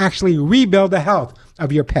can actually rebuild the health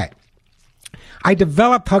of your pet. I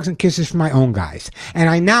developed Hugs and Kisses for my own guys, and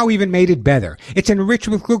I now even made it better. It's enriched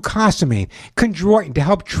with glucosamine, chondroitin to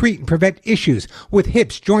help treat and prevent issues with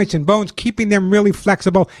hips, joints, and bones, keeping them really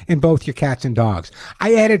flexible in both your cats and dogs.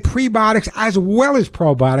 I added prebiotics as well as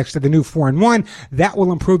probiotics to the new 4-in-1. That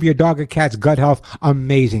will improve your dog or cat's gut health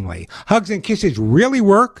amazingly. Hugs and Kisses really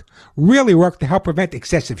work to help prevent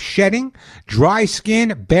excessive shedding, dry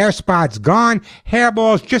skin, bare spots gone,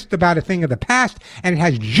 hairballs just about a thing of the past, and it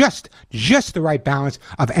has just the right balance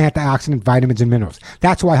of antioxidant vitamins and minerals.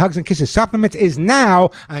 That's why Hugs and Kisses supplements is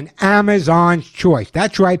now an Amazon's choice.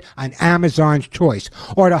 That's right, an Amazon's choice.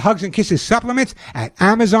 Order Hugs and Kisses supplements at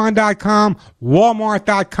Amazon.com,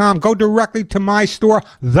 Walmart.com. Go directly to my store,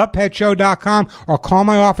 ThePetShow.com, or call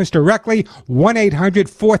my office directly,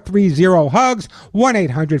 1-800-430-HUGS,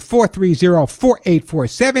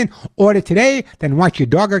 1-800-430-4847. Order today, then watch your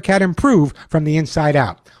dog or cat improve from the inside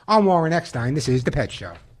out. I'm Warren Eckstein. This is The Pet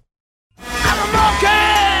Show.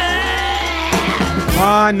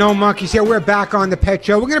 No monkeys here. We're back on The Pet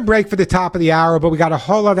Show. We're going to break for the top of the hour, but we got a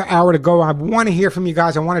whole other hour to go. I want to hear from you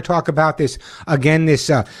guys. I want to talk about this again. This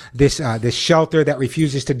shelter that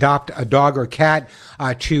refuses to adopt a dog or cat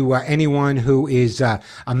to anyone who is a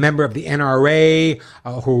member of the NRA,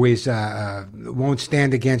 who is won't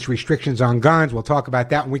stand against restrictions on guns. We'll talk about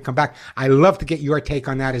that when we come back. I love to get your take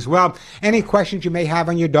on that as well. Any questions you may have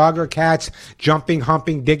on your dog or cats, jumping,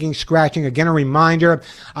 humping, digging, scratching. Again, a reminder: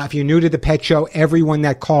 if you're new to The Pet Show, everyone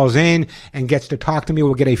that calls in and gets to talk to me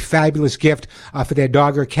will get a fabulous gift for their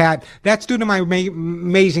dog or cat. That's due to my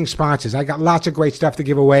amazing sponsors. I got lots of great stuff to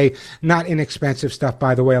give away. Not inexpensive stuff,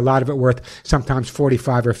 by the way. A lot of it worth sometimes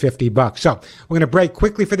 $45 or $50. So we're going to break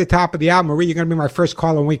quickly for the top of the hour. Marie, you're going to be my first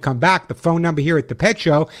caller when we come back. The phone number here at The Pet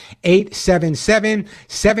Show,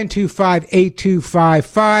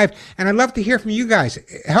 877-725-8255. And I'd love to hear from you guys.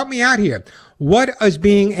 Help me out here. What does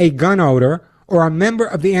being a gun owner or a member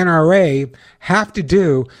of the NRA have to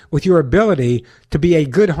do with your ability to be a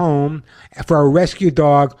good home for a rescued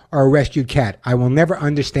dog or a rescued cat? I will never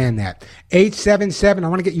understand that. 877, I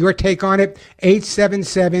want to get your take on it.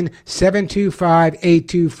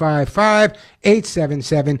 877-725-8255.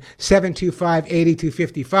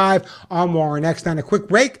 877-725-8255. I'm Warren Eckstein. A quick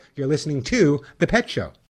break. You're listening to The Pet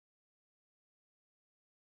Show.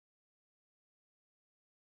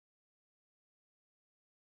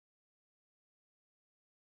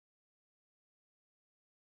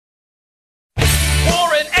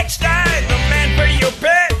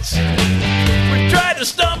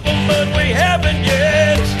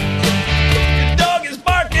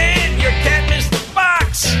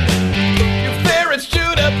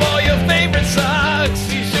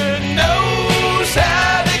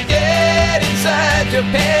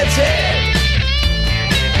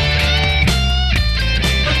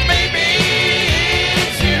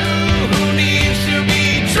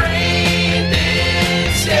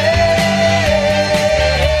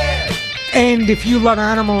 if you love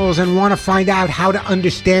animals and want to find out how to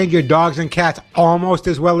understand your dogs and cats almost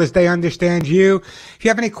as well as they understand you, if you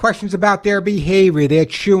have any questions about their behavior, their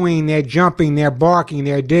chewing, their jumping, their barking,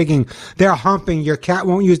 their digging, their humping, your cat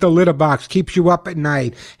won't use the litter box, keeps you up at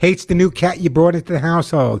night, hates the new cat you brought into the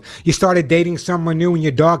household, you started dating someone new and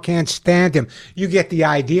your dog can't stand him, you get the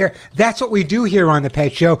idea. That's what we do here on The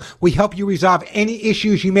Pet Show. We help you resolve any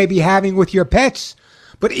issues you may be having with your pets.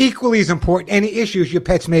 But equally as important, any issues your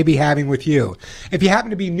pets may be having with you. If you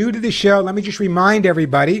happen to be new to the show, let me just remind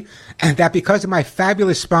everybody that because of my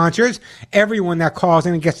fabulous sponsors, everyone that calls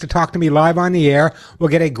in and gets to talk to me live on the air will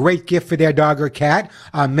get a great gift for their dog or cat.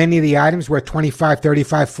 Many of the items were $25,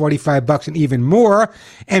 $35, $45 and even more.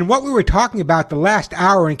 And what we were talking about the last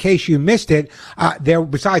hour, in case you missed it, there,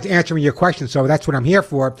 besides answering your questions, so that's what I'm here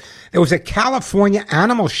for, there was a California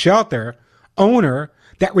animal shelter owner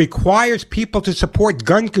that requires people to support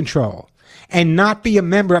gun control and not be a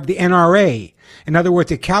member of the NRA. In other words,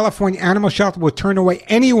 the California Animal Shelter will turn away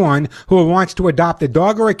anyone who wants to adopt a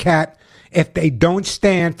dog or a cat if they don't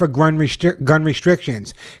stand for gun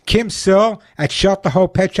restrictions. Kim Sill at Shelter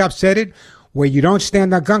Hope Pet Shop said it, where you don't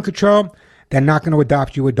stand on gun control, they're not going to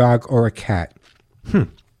adopt you a dog or a cat.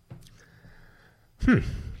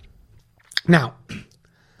 Now,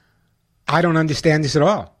 I don't understand this at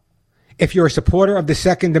all. If you're a supporter of the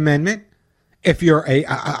Second Amendment, if you're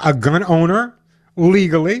a gun owner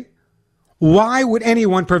legally, why would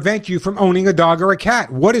anyone prevent you from owning a dog or a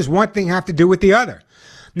cat? What does one thing have to do with the other?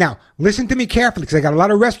 Now, listen to me carefully, because I got a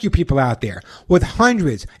lot of rescue people out there with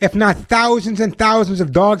hundreds, if not thousands and thousands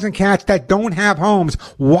of dogs and cats that don't have homes.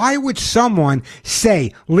 Why would someone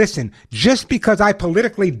say, listen, just because I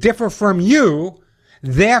politically differ from you,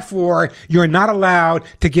 therefore, you're not allowed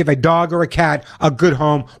to give a dog or a cat a good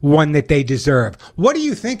home, one that they deserve? What do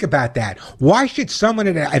you think about that? Why should someone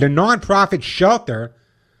at a nonprofit shelter,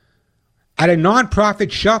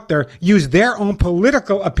 use their own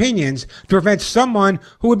political opinions to prevent someone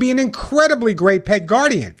who would be an incredibly great pet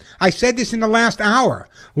guardian? I said this in the last hour.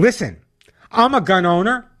 Listen, I'm a gun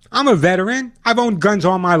owner. I'm a veteran. I've owned guns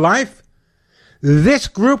all my life. This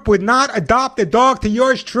group would not adopt a dog to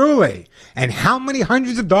yours truly. And how many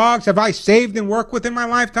hundreds of dogs have I saved and worked with in my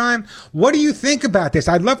lifetime? What do you think about this?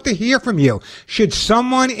 I'd love to hear from you. Should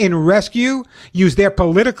someone in rescue use their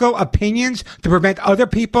political opinions to prevent other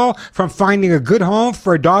people from finding a good home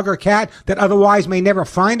for a dog or cat that otherwise may never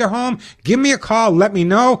find a home? Give me a call. Let me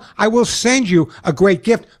know. I will send you a great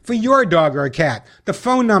gift for your dog or a cat. The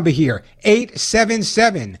phone number here,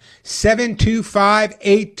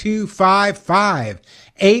 877-725-8255.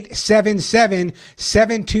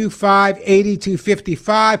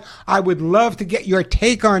 877-725-8255. I would love to get your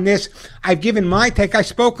take on this. I've given my take. I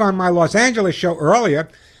spoke on my Los Angeles show earlier,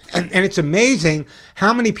 and it's amazing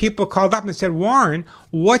how many people called up and said, Warren,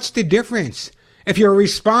 what's the difference? If you're a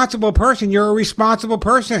responsible person, you're a responsible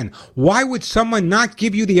person. Why would someone not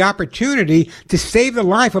give you the opportunity to save the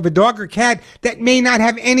life of a dog or cat that may not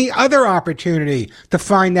have any other opportunity to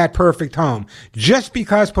find that perfect home? Just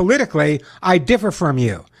because politically I differ from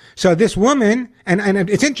you. So this woman, and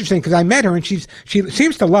it's interesting because I met her and she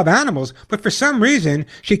seems to love animals, but for some reason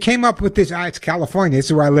she came up with this, it's California, this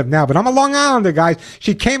is where I live now, but I'm a Long Islander, guys.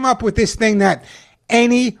 She came up with this thing that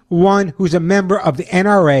anyone who's a member of the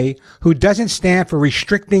NRA who doesn't stand for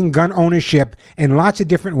restricting gun ownership in lots of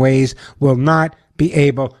different ways will not be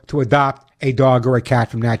able to adopt a dog or a cat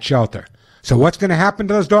from that shelter. So what's going to happen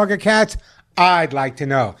to those dog or cats? I'd like to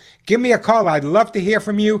know. Give me a call. I'd love to hear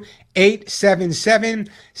from you.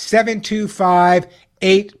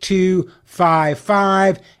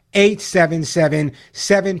 877-725-8255.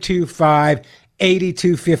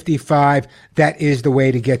 877-725-8255. That is the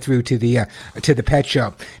way to get through to the Pet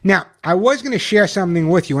Show. Now, I was going to share something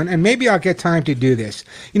with you, and maybe I'll get time to do this.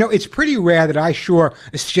 You know, it's pretty rare that I share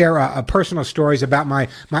personal stories about my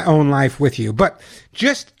own life with you. But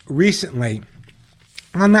just recently,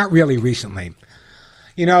 well, not really recently,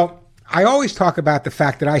 you know, I always talk about the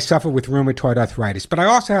fact that I suffer with rheumatoid arthritis, but I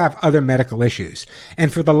also have other medical issues.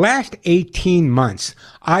 And for the last 18 months,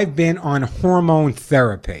 I've been on hormone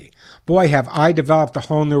therapy. Boy, have I developed a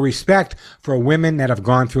whole new respect for women that have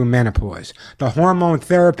gone through menopause. The hormone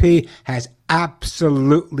therapy has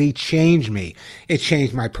absolutely changed me. It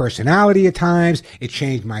changed my personality at times. It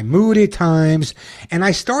changed my mood at times. And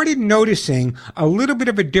I started noticing a little bit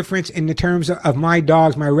of a difference in the terms of my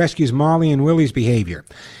dogs, my rescues, Molly and Willie's behavior.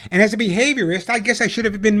 And as a behaviorist, I guess I should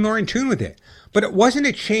have been more in tune with it. But it wasn't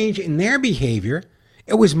a change in their behavior.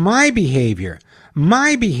 It was my behavior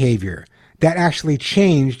that actually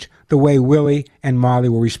changed the way Willie and Molly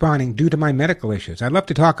were responding due to my medical issues. I'd love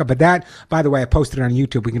to talk about that. By the way, I posted it on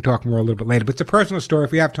YouTube. We can talk more a little bit later. But it's a personal story.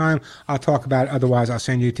 If we have time, I'll talk about it. Otherwise, I'll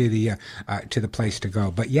send you to the place to go.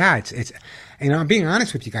 But yeah, it's I'm being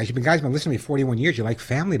honest with you guys. You guys been listening to me 41 years. You're like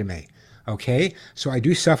family to me. Okay, so I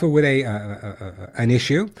do suffer with an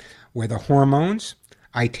issue where the hormones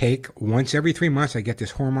I take once every 3 months. I get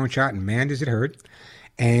this hormone shot, and man, does it hurt.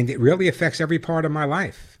 And it really affects every part of my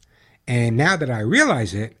life. And now that I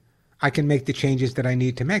realize it, I can make the changes that I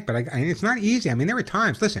need to make. But it's not easy. I mean, there are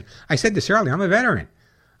times. Listen, I said this earlier. I'm a veteran.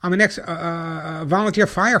 I'm an ex-volunteer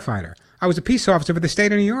firefighter. I was a peace officer for the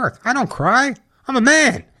state of New York. I don't cry. I'm a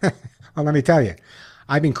man. Well, let me tell you.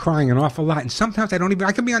 I've been crying an awful lot, and sometimes I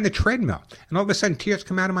can be on the treadmill, and all of a sudden tears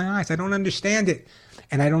come out of my eyes. I don't understand it,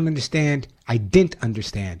 and I didn't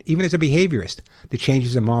understand, even as a behaviorist, the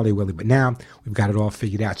changes in Molly Willie, but now we've got it all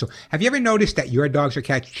figured out. So have you ever noticed that your dogs or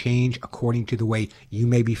cats change according to the way you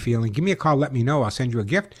may be feeling? Give me a call, let me know. I'll send you a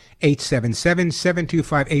gift,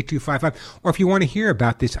 877-725-8255, or if you want to hear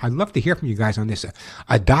about this, I'd love to hear from you guys on this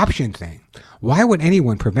adoption thing. Why would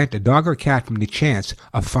anyone prevent a dog or cat from the chance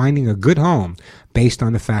of finding a good home based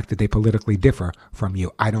on the fact that they politically differ from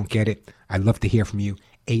you? I don't get it. I'd love to hear from you.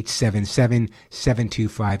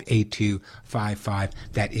 877-725-8255.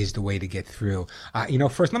 That is the way to get through.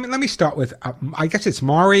 First, let me start with, I guess it's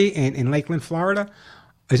Maury in Lakeland, Florida.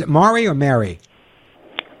 Is it Maury or Mary?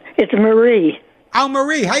 It's Marie. Oh,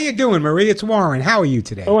 Marie. How you doing, Marie? It's Warren. How are you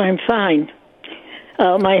today? Oh, I'm fine.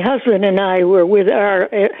 My husband and I were with our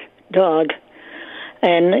dog,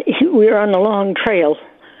 and we were on a long trail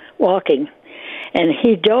walking, and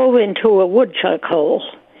he dove into a woodchuck hole,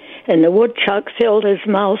 and the woodchuck filled his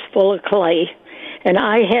mouth full of clay, and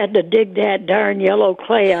I had to dig that darn yellow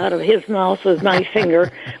clay out of his mouth with my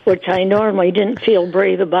finger, which I normally didn't feel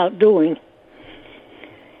brave about doing.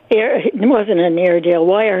 It wasn't an Airedale,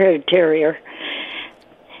 wire-headed terrier.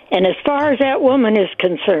 And as far as that woman is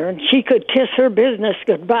concerned, she could kiss her business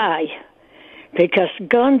goodbye, because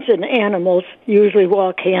guns and animals usually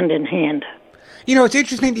walk hand in hand. It's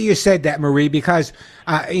interesting that you said that, Marie, because,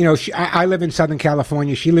 I live in Southern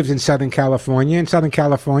California. She lives in Southern California, and Southern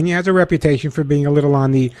California has a reputation for being a little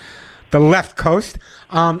on the left coast.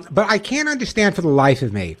 But I can't understand for the life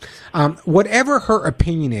of me, whatever her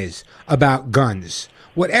opinion is about guns,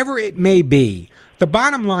 whatever it may be, the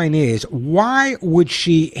bottom line is, why would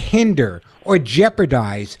she hinder or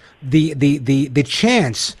jeopardize the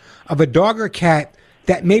chance of a dog or cat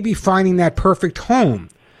that may be finding that perfect home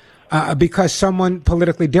because someone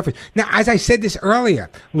politically different? Now, as I said this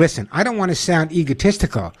earlier, listen, I don't want to sound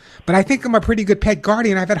egotistical, but I think I'm a pretty good pet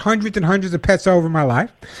guardian. I've had hundreds and hundreds of pets over my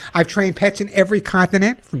life. I've trained pets in every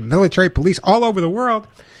continent, from military, police, all over the world.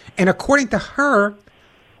 And according to her,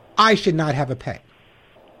 I should not have a pet.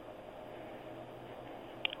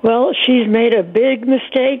 Well, she's made a big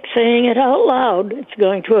mistake saying it out loud. It's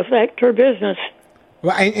going to affect her business.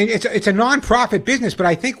 Well, and it's a non-profit business, but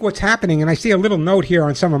I think what's happening, and I see a little note here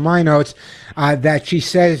on some of my notes, that she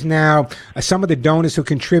says now some of the donors who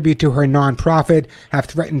contribute to her non-profit have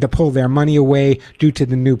threatened to pull their money away due to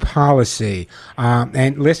the new policy.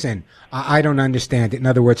 And listen, I don't understand it. In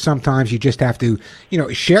other words, sometimes you just have to,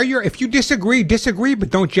 share if you disagree, but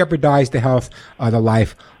don't jeopardize the health or the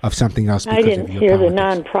life of something else because of your politics. I didn't hear the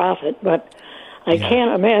non-profit, but I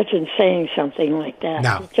can't imagine saying something like that.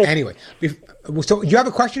 No. Anyway, so you have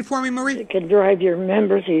a question for me, Marie? It can drive your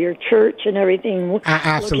members of your church and everything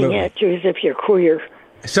absolutely looking at you as if you're queer.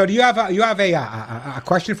 So do you have a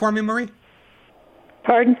question for me, Marie?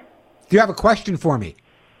 Pardon? Do you have a question for me?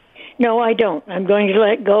 No, I don't. I'm going to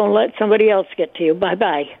let go and let somebody else get to you.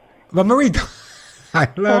 Bye-bye. Well, Marie, I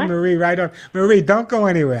love Marie right on. Marie, don't go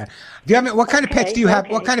anywhere. Do you have what kind of pets do you have?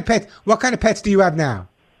 What kind of pets do you have now?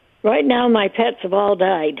 Right now, my pets have all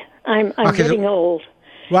died. I'm getting old.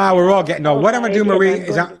 Wow, we're all getting old. What I'm going to do, Marie,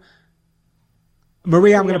 is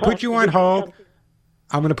Marie, I'm going to put you on hold.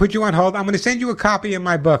 I'm going to put you on hold. I'm going to send you a copy of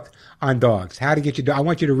my book on dogs, How to Get Your Dog. I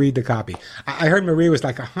want you to read the copy. I heard Marie was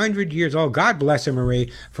like 100 years old. God bless her,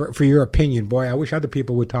 Marie, for your opinion. Boy, I wish other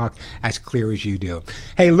people would talk as clear as you do.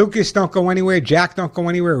 Hey, Lucas, don't go anywhere. Jack, don't go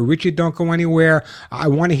anywhere. Richard, don't go anywhere. I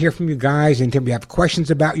want to hear from you guys. And if you have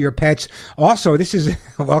questions about your pets. Also, this is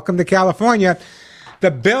welcome to California.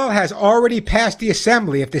 The bill has already passed the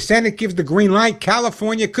Assembly. If the Senate gives the green light,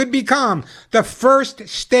 California could become the first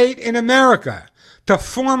state in America to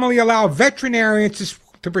formally allow veterinarians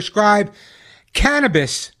to prescribe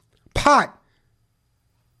cannabis, pot,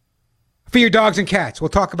 for your dogs and cats. We'll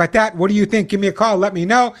talk about that. What do you think? Give me a call. Let me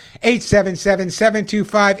know.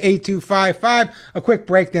 877-725-8255. A quick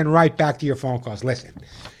break, then right back to your phone calls. Listen,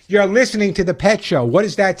 You're listening to The Pet Show. What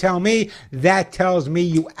does that tell me? That tells me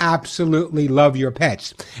you absolutely love your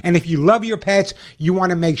pets. And if you love your pets, you want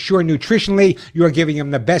to make sure nutritionally you're giving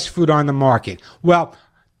them the best food on the market. Well,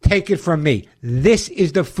 take it from me. This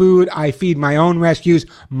is the food I feed my own rescues,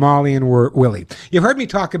 Molly and Willie. You've heard me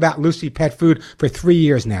talk about Lucy Pet Food for 3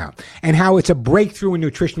 years now, and how it's a breakthrough in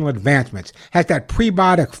nutritional advancements. Has that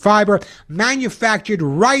prebiotic fiber manufactured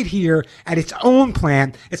right here at its own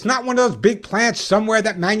plant. It's not one of those big plants somewhere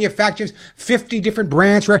that manufactures 50 different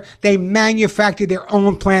brands. Where they manufacture their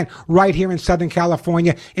own plant right here in Southern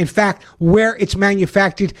California. In fact, where it's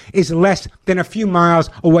manufactured is less than a few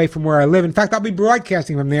miles away from where I live. In fact, I'll be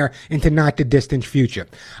broadcasting from there into not the distant future.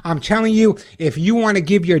 I'm telling you, if you want to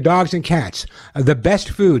give your dogs and cats the best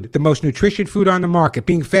food, the most nutritious food on the market,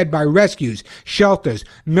 being fed by rescues, shelters,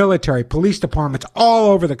 military, police departments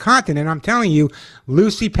all over the continent, I'm telling you,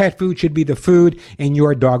 Lucy Pet Food should be the food in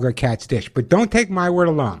your dog or cat's dish. But don't take my word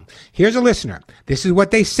alone. Here's a listener. This is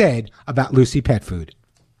what they said about Lucy Pet Food.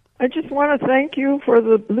 I just want to thank you for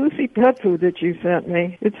the Lucy pet food that you sent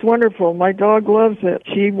me. It's wonderful. My dog loves it.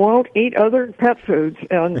 She won't eat other pet foods,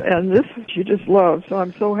 and this she just loves. So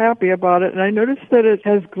I'm so happy about it. And I noticed that it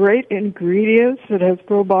has great ingredients. It has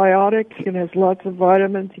probiotics. It has lots of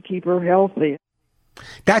vitamins to keep her healthy.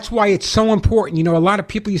 That's why it's so important. You know, a lot of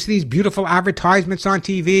people, you see these beautiful advertisements on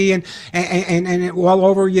TV and all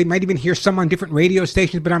over. You might even hear some on different radio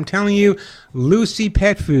stations, but I'm telling you, Lucy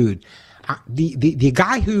Pet Food. The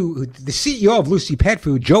guy the CEO of Lucy Pet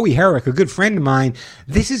Food, Joey Herrick, a good friend of mine,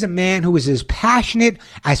 this is a man who is as passionate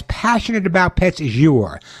about pets as you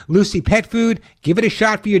are. Lucy Pet Food, give it a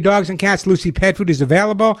shot for your dogs and cats. Lucy Pet Food is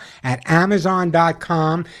available at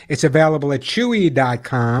Amazon.com. It's available at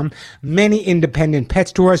Chewy.com, many independent pet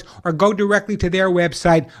stores, or go directly to their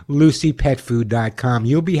website, LucyPetFood.com.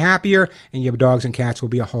 You'll be happier, and your dogs and cats will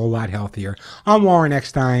be a whole lot healthier. I'm Warren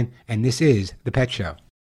Eckstein, and this is The Pet Show.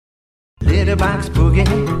 Litter box boogie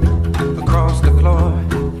across the floor.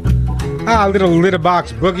 Little litter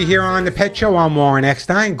box boogie here on The Pet Show. I'm Warren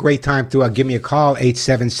Eckstein. Great time to give me a call,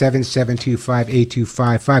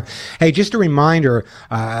 877-725-8255. Hey, just a reminder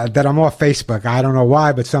that I'm off Facebook. I don't know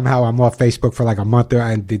why, but somehow I'm off Facebook for like a month.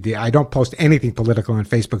 I don't post anything political on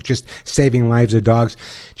Facebook, just saving lives of dogs.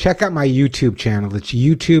 Check out my YouTube channel. It's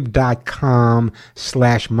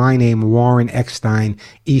youtube.com/my name, Warren Eckstein,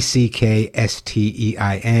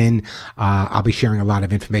 ECKSTEIN. I'll be sharing a lot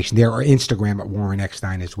of information there, or Instagram at Warren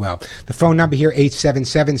Eckstein as well. The phone number here,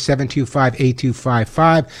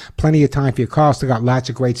 877-725-8255. Plenty of time for your calls. Still got lots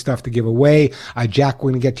of great stuff to give away. Jack,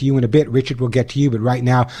 we're going to get to you in a bit. Richard will get to you, but right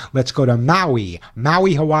now, let's go to Maui,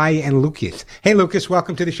 Hawaii, and Lucas. Hey, Lucas,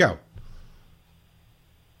 welcome to the show.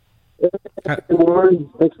 Good morning.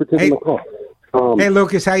 Thanks for taking my call. Hey,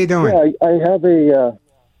 Lucas, how you doing? Yeah, I have a...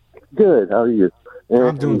 good. How are you?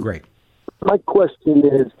 I'm doing great. My question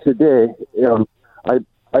is today,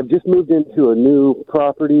 I've just moved into a new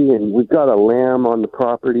property, and we've got a lamb on the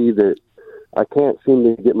property that I can't seem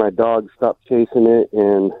to get my dog to stop chasing it,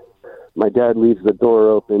 and my dad leaves the door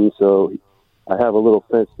open, so I have a little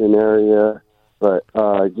fenced-in area, but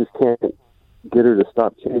I just can't get her to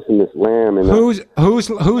stop chasing this lamb. And whose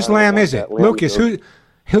lamb is it, Lucas?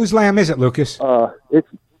 Whose lamb is it, Lucas?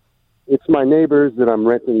 It's my neighbors that I'm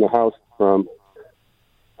renting the house from.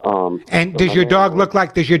 And does your dog look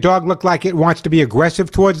like it wants to be aggressive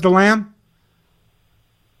towards the lamb?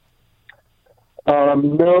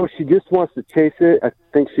 No, she just wants to chase it. I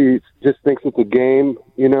think she just thinks it's a game,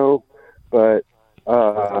 but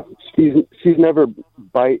she's never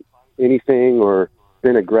bite anything or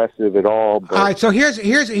been aggressive at all. But... All right, so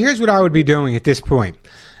here's what I would be doing at this point.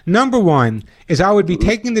 Number one is I would be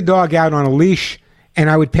taking the dog out on a leash, and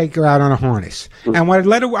I would take her out on a harness. And I would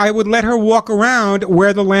let her walk around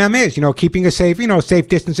where the lamb is, keeping a safe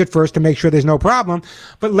distance at first to make sure there's no problem.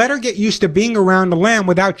 But let her get used to being around the lamb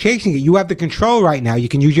without chasing it. You have the control right now. You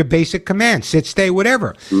can use your basic commands, sit, stay,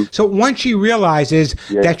 whatever. So once she realizes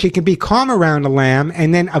that she can be calm around the lamb,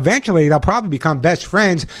 and then eventually they'll probably become best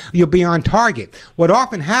friends, you'll be on target. What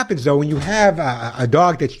often happens, though, when you have a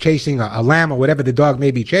dog that's chasing a lamb or whatever the dog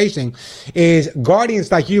may be chasing, is guardians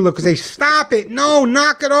like you look and say, stop it, no,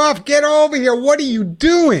 knock it off, get over here, what are you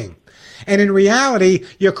doing? And in reality,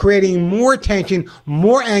 you're creating more tension,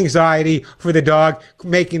 more anxiety for the dog,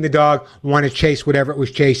 making the dog want to chase whatever it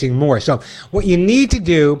was chasing more. So what you need to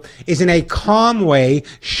do is, in a calm way,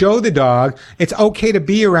 show the dog it's okay to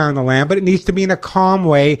be around the lamb, but it needs to be in a calm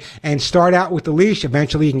way, and start out with the leash.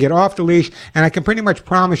 Eventually you can get off the leash, and I can pretty much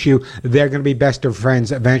promise you they're going to be best of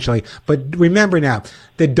friends eventually. But remember now,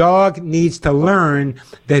 the dog needs to learn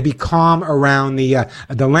to be calm around the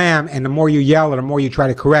lamb, and the more you yell or the more you try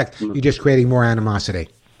to correct, you're just creating more animosity.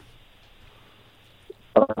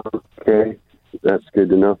 Okay, that's good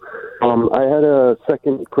to know. I had a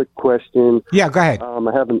second quick question. Yeah, go ahead.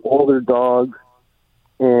 I have an older dog,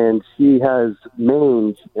 and she has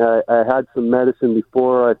mange. I had some medicine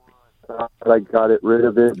before. I thought I got rid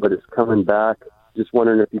of it, but it's coming back. Just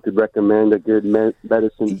wondering if you could recommend a good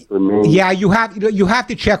medicine for mange. Yeah, you have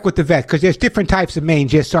to check with the vet because there's different types of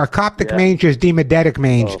mange. There's sarcoptic mange, there's demodetic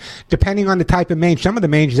mange. Depending on the type of mange, some of the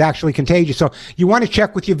mange is actually contagious. So you want to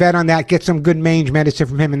check with your vet on that. Get some good mange medicine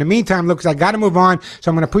from him. In the meantime, look, I got to move on,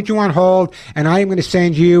 so I'm going to put you on hold, and I am going to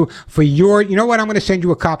send you for your. You know what? I'm going to send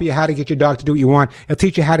you a copy of How to Get Your Dog to Do What You Want. It'll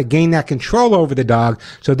teach you how to gain that control over the dog.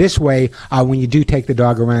 So this way, when you do take the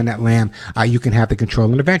dog around that lamb, you can have the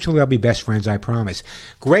control, and eventually they'll be best friends. I promise.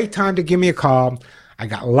 Great time to give me a call. I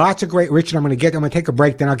got lots of great, Richard. I'm going to take a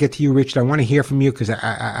break, then I'll get to you, Richard. I want to hear from you because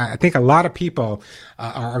I think a lot of people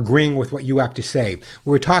are agreeing with what you have to say.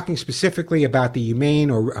 We're talking specifically about the humane,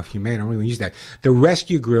 I don't even use that, the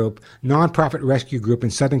rescue group, nonprofit rescue group in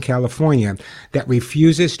Southern California that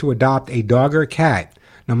refuses to adopt a dog or a cat.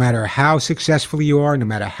 No matter how successful you are, no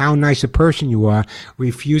matter how nice a person you are,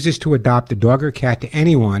 refuses to adopt a dog or cat to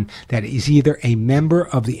anyone that is either a member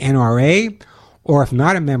of the NRA or if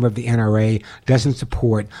not a member of the NRA, doesn't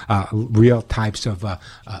support real types of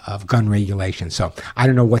gun regulation. So I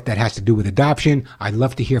don't know what that has to do with adoption. I'd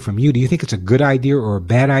love to hear from you. Do you think it's a good idea or a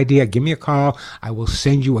bad idea? Give me a call. I will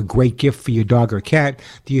send you a great gift for your dog or cat.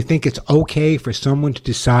 Do you think it's okay for someone to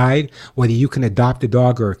decide whether you can adopt a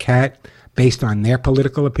dog or a cat based on their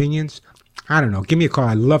political opinions? I don't know. Give me a call.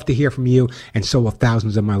 I'd love to hear from you, and so will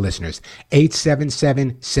thousands of my listeners.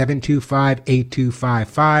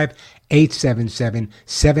 877-725-8255.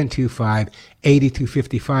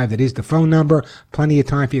 877-725-8255. That is the phone number. Plenty of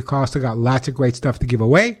time for your calls. Still got lots of great stuff to give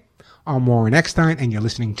away. I'm Warren Eckstein, and you're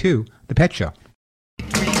listening to The Pet Show.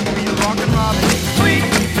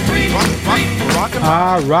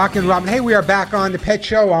 Rockin' Robin. Hey, we are back on The Pet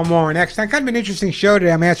Show. I'm Warren Eckstein. Kind of an interesting show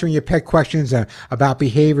today. I'm answering your pet questions about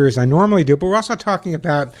behaviors I normally do, but we're also talking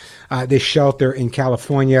about this shelter in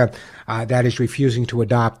California that is refusing to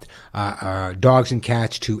adopt dogs and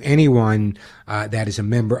cats to anyone that is a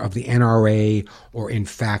member of the NRA or in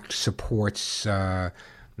fact supports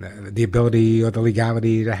the ability or the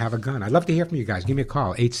legality to have a gun. I'd love to hear from you guys. Give me a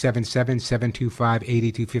call,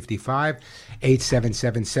 877-725-8255,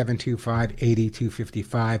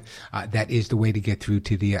 877-725-8255. That is the way to get through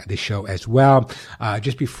to the show as well.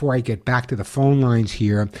 Just before I get back to the phone lines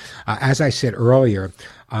here, as I said earlier,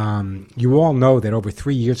 you all know that over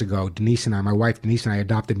 3 years ago, my wife Denise and I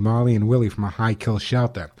adopted Marley and Willie from a high-kill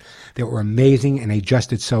shelter. They were amazing and they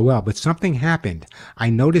adjusted so well, but something happened. I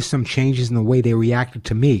noticed some changes in the way they reacted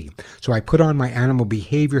to me. So I put on my animal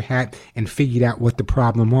behavior hat and figured out what the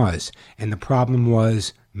problem was. And the problem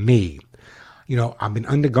was me. You know, I've been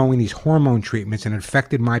undergoing these hormone treatments and it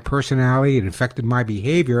affected my personality, it affected my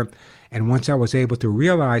behavior. And once I was able to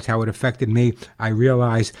realize how it affected me, I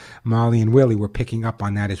realized Molly and Willie were picking up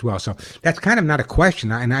on that as well. So that's kind of not a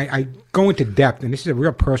question. And I go into depth, and this is a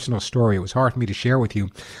real personal story. It was hard for me to share with you.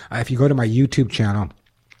 If you go to my YouTube channel,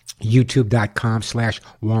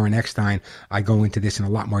 youtube.com/Warren Eckstein. I go into this in a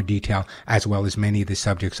lot more detail, as well as many of the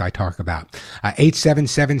subjects I talk about.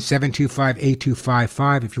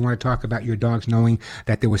 877-725-8255. If you want to talk about your dogs knowing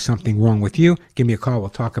that there was something wrong with you, give me a call.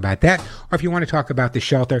 We'll talk about that. Or if you want to talk about the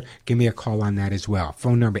shelter, give me a call on that as well.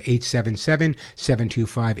 Phone number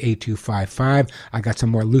 877-725-8255. I got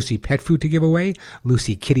some more Lucy pet food to give away.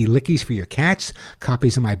 Lucy kitty lickies for your cats.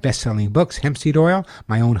 Copies of my best-selling books, Hemp Seed Oil,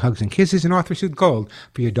 My Own Hugs and Kisses, and Arthur-Suit Gold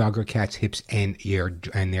for your dog or cat's hips and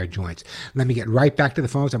their joints. Let me get right back to the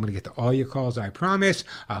phones. I'm going to get to all your calls, I promise.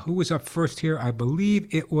 Who was up first here? I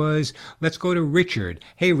believe it was, let's go to Richard.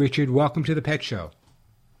 Hey, Richard, welcome to the Pet Show.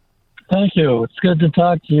 Thank you. It's good to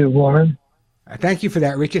talk to you, Warren. Thank you for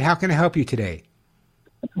that, Richard. How can I help you today?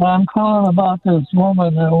 I'm calling about this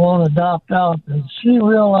woman that won't adopt out. Does she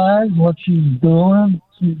realize what she's doing?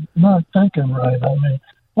 She's not thinking right. I mean,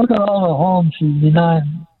 look at all the homes she's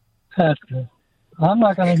denying pets. I'm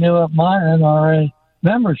not going to give up my NRA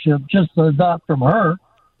membership just to adopt from her.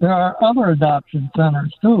 There are other adoption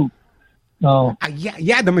centers too. So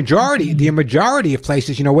the majority of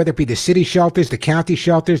places, you know, whether it be the city shelters, the county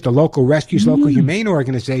shelters, the local rescues, local humane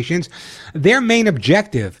organizations, their main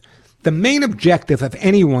objective, the main objective of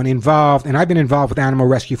anyone involved, and I've been involved with animal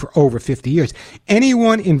rescue for over 50 years,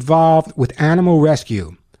 anyone involved with animal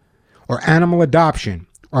rescue or animal adoption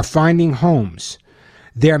or finding homes,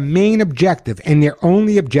 their main objective and their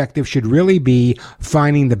only objective should really be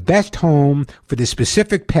finding the best home for the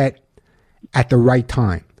specific pet at the right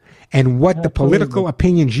time. And what the political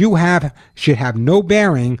opinions you have should have no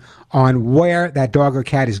bearing on where that dog or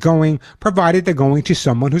cat is going, provided they're going to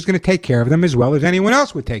someone who's going to take care of them as well as anyone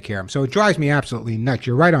else would take care of them. So it drives me absolutely nuts.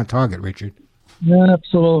 You're right on target, Richard. Yeah,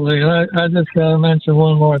 absolutely. And I just got to mention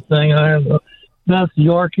one more thing. I have the best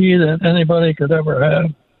Yorkie that anybody could ever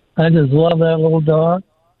have. I just love that little dog.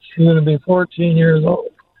 She's going to be 14 years old.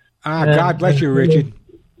 God bless you, Richard.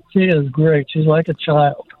 She is great. She's like a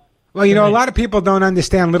child. Well, a lot of people don't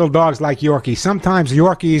understand little dogs like Yorkies. Sometimes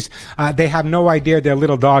Yorkies, they have no idea they're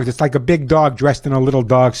little dogs. It's like a big dog dressed in a little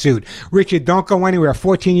dog suit. Richard, don't go anywhere.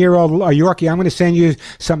 14-year-old Yorkie, I'm going to send you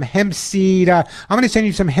some hemp seed. I'm going to send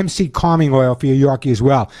you some hemp seed calming oil for your Yorkie as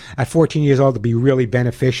well. At 14 years old, it'll be really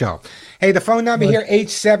beneficial. Hey, the phone number here,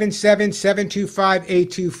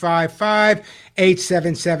 877-725-8255.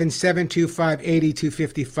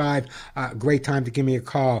 877-725-8255. Great time to give me a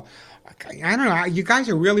call. I don't know. You guys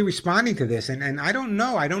are really responding to this, and I don't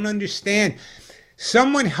know. I don't understand.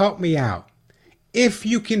 Someone help me out. If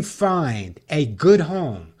you can find a good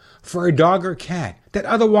home for a dog or cat that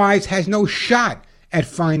otherwise has no shot at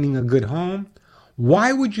finding a good home,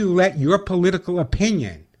 why would you let your political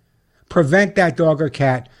opinion prevent that dog or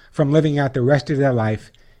cat from living out the rest of their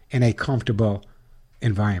life in a comfortable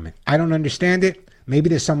environment? I don't understand it. Maybe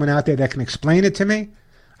there's someone out there that can explain it to me.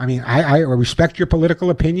 I mean, I respect your political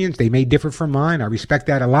opinions. They may differ from mine. I respect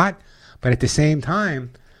that a lot. But at the same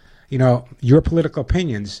time, your political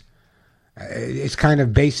opinions, it's kind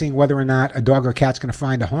of basing whether or not a dog or cat's going to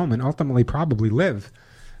find a home and ultimately probably live,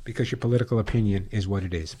 because your political opinion is what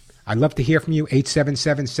it is. I'd love to hear from you,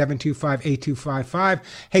 877-725-8255.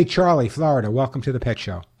 Hey, Charlie, Florida, welcome to The Pet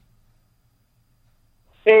Show.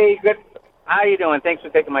 Hey, good. How you doing? Thanks for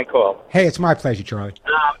taking my call. Hey, it's my pleasure, Charlie.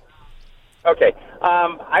 Okay.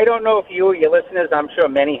 I don't know if your listeners, I'm sure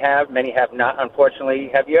many have not, unfortunately.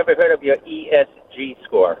 Have you ever heard of your ESG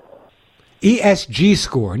score? ESG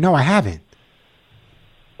score? No, I haven't.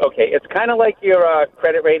 Okay. It's kind of like your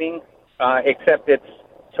credit rating, except it's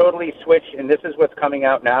totally switched, and this is what's coming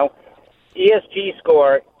out now. ESG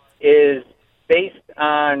score is based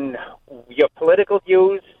on your political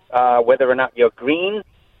views, whether or not you're green.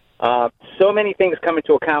 So many things come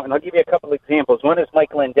into account, and I'll give you a couple examples. One is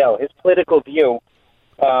Mike Lindell. His political view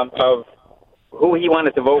of who he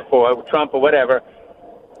wanted to vote for, Trump or whatever.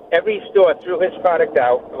 Every store threw his product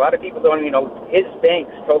out. A lot of people don't even know. His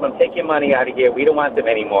banks told him, take your money out of here. We don't want them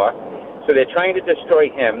anymore. So they're trying to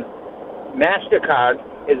destroy him. MasterCard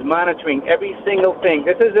is monitoring every single thing.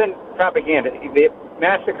 This isn't propaganda.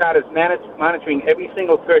 MasterCard is monitoring every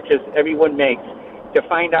single purchase everyone makes to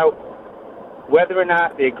find out whether or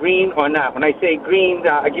not they're green or not. When I say green,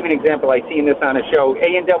 I'll give you an example. I seen this on a show.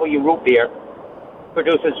 A&W Root Beer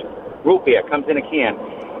produces root beer, comes in a can.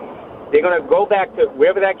 They're going to go back to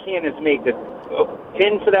wherever that can is made, the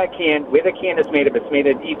tin for that can, where the can is made of. It's made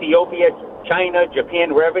in Ethiopia, China,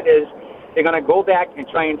 Japan, wherever it is. They're going to go back and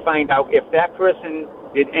try and find out if that person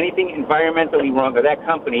did anything environmentally wrong, or that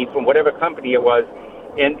company, from whatever company it was.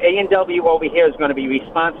 And A&W over here is going to be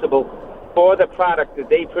responsible for the product that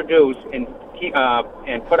they produce and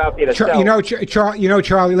put out there to sell.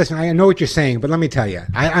 Charlie, listen, I know what you're saying, but let me tell you,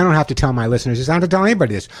 I don't have to tell my listeners this. I don't have to tell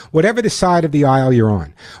anybody this. Whatever the side of the aisle you're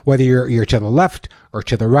on, whether you're to the left or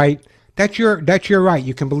to the right, that's your right.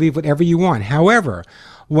 You can believe whatever you want. However,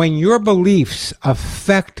 when your beliefs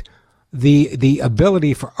affect the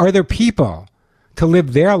ability for other people to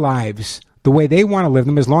live their lives the way they want to live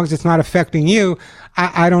them, as long as it's not affecting you,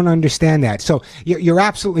 I don't understand that. So you're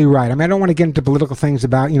absolutely right. I mean, I don't want to get into political things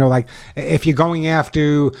about, like if you're going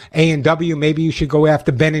after A&W, maybe you should go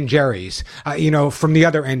after Ben and Jerry's, from the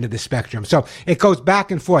other end of the spectrum. So it goes back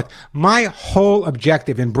and forth. My whole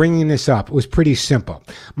objective in bringing this up was pretty simple.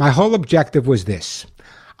 My whole objective was this.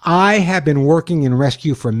 I have been working in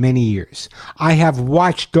rescue for many years. I have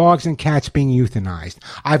watched dogs and cats being euthanized.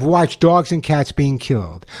 I've watched dogs and cats being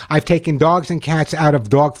killed. I've taken dogs and cats out of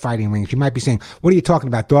dog fighting rings. You might be saying, what are you talking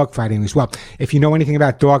about, dog fighting rings? Well, if you know anything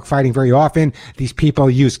about dog fighting, very often these people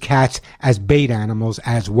use cats as bait animals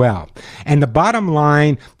as well. And the bottom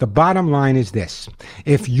line is this.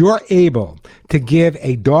 If you're able to give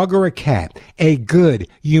a dog or a cat a good,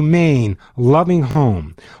 humane, loving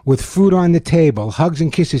home with food on the table, hugs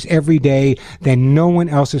and kisses every day, then no one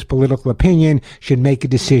else's political opinion should make a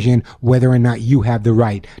decision whether or not you have the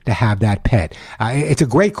right to have that pet. It's a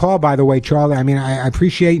great call, by the way, Charlie. I mean, I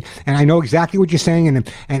appreciate, and I know exactly what you're saying, and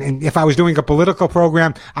if I was doing a political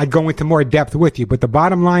program, I'd go into more depth with you. But the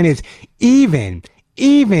bottom line is, even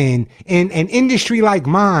even in an industry like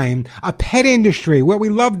mine, a pet industry where we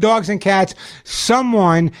love dogs and cats,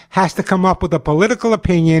 someone has to come up with a political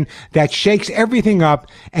opinion that shakes everything up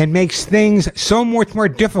and makes things so much more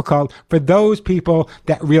difficult for those people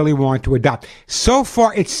that really want to adopt. So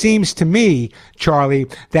far, it seems to me, Charlie,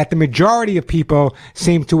 that the majority of people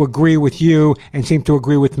seem to agree with you and seem to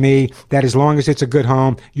agree with me that as long as it's a good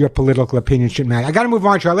home, your political opinion shouldn't matter. I got to move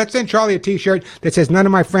on, Charlie. Let's send Charlie a T-shirt that says, "None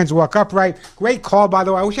of my friends walk upright." Great call, by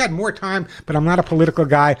the way. I wish I had more time, but I'm not a political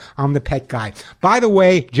guy. I'm the pet guy. By the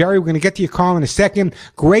way, Jerry, we're going to get to your call in a second.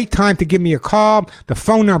 Great time to give me a call. The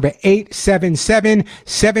phone number,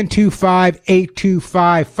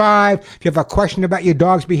 877-725-8255. If you have a question about your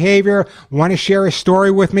dog's behavior, want to share a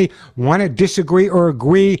story with me, want to disagree or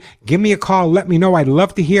agree, give me a call. Let me know. I'd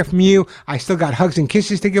love to hear from you. I still got hugs and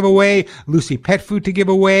kisses to give away, Lucy pet food to give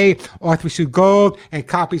away, Arthur Suit Gold, and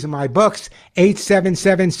copies of my books.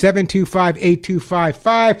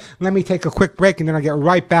 877-725-8255. Let me take a quick break and then I'll get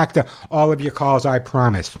right back to all of your calls, I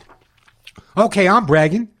promise. Okay, I'm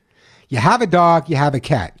bragging. You have a dog, you have a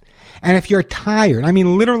cat. And if you're tired, I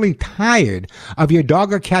mean literally tired of your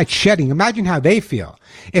dog or cat shedding, imagine how they feel.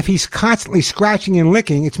 If he's constantly scratching and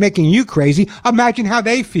licking, it's making you crazy. Imagine how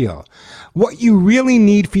they feel. What you really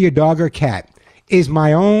need for your dog or cat is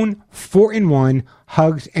my own 4-in-1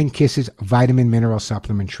 Hugs and Kisses vitamin mineral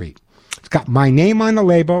supplement treat. It's got my name on the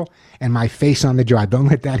label and my face on the jar. Don't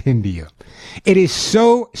let that hinder you. It is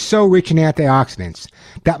so rich in antioxidants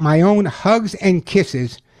that my own Hugs and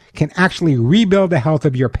Kisses can actually rebuild the health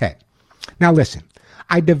of your pet. Now listen,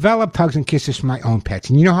 I developed Hugs and Kisses for my own pets,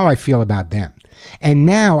 and you know how I feel about them. And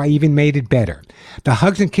now I even made it better. The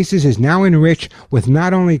Hugs and Kisses is now enriched with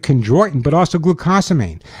not only chondroitin, but also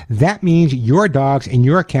glucosamine. That means your dogs and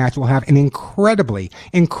your cats will have an incredibly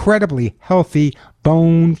healthy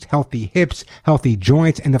bones, healthy hips, healthy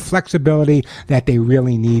joints, and the flexibility that they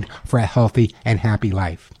really need for a healthy and happy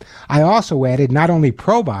life. I also added not only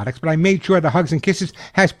probiotics, but I made sure the Hugs and Kisses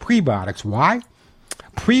has prebiotics. Why?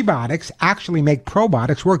 Prebiotics actually make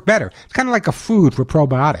probiotics work better. It's kind of like a food for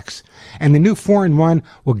probiotics. And the new 4-in-1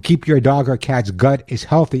 will keep your dog or cat's gut as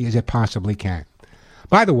healthy as it possibly can.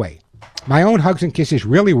 By the way, my own Hugs and Kisses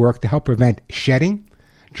really work to help prevent shedding,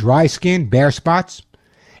 dry skin, bare spots,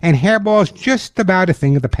 and hairballs, just about a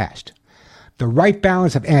thing of the past. The right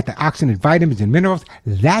balance of antioxidant vitamins and minerals,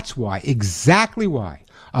 that's why, exactly why,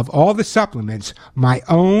 of all the supplements, my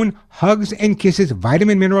own Hugs and Kisses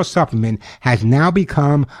vitamin mineral supplement has now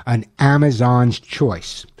become an Amazon's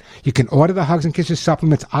choice. You can order the Hugs and Kisses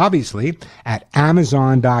supplements, obviously, at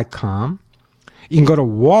Amazon.com. You can go to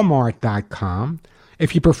Walmart.com.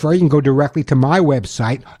 If you prefer, you can go directly to my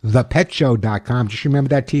website, ThePetShow.com. Just remember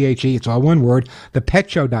that THE, it's all one word,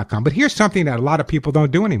 ThePetShow.com. But here's something that a lot of people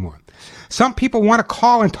don't do anymore. Some people want to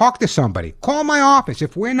call and talk to somebody. Call my office.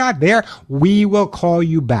 If we're not there, we will call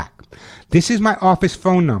you back. This is my office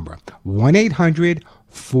phone number,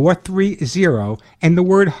 1-800-430 and the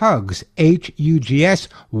word HUGS, HUGS,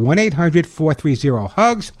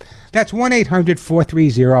 1-800-430-HUGS. That's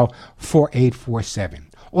 1-800-430-4847.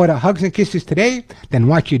 Order Hugs and Kisses today, then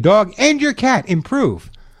watch your dog and your cat improve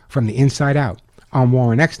from the inside out. I'm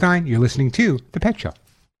Warren Eckstein. You're listening to The Pet Show.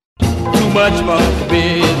 Too much monkey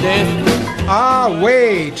business.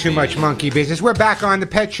 Way too much monkey business. We're back on The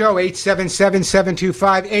Pet Show,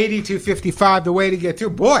 877-725-8255, the way to get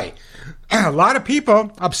through. Boy, a lot of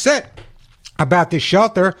people upset about this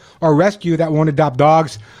shelter or rescue that won't adopt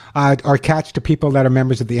dogs or cats to people that are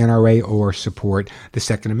members of the NRA or support the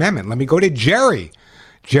Second Amendment. Let me go to Jerry.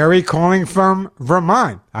 Jerry calling from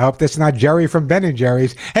Vermont. I hope that's not Jerry from Ben &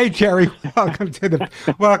 Jerry's. Hey, Jerry, welcome to the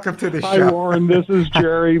show. Hi, Warren. This is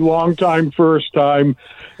Jerry, long time, first time.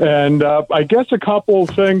 And I guess a couple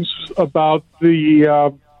of things about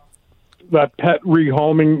that pet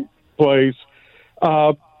rehoming place.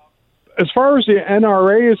 As far as the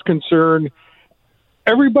NRA is concerned,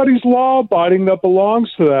 everybody's law-abiding that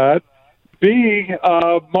belongs to that.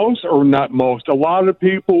 A lot of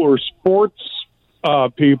people are sports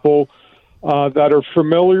people that are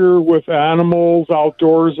familiar with animals,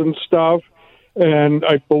 outdoors and stuff. And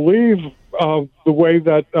I believe the way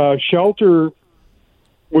that shelter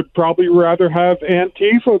would probably rather have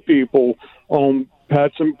Antifa people own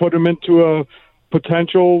pets and put them into a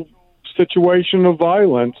potential situation of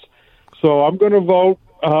violence. So I'm going to vote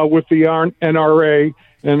with the NRA,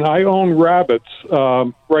 and I own rabbits.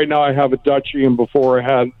 Right now I have a Dutchie, and before I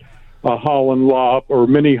had a Holland Lop or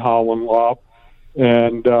mini Holland Lop.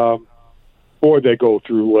 And boy, they go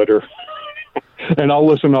through litter. And I'll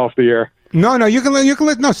listen off the air. No, you can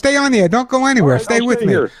no, stay on there. Don't go anywhere. Right, stay I'll with stay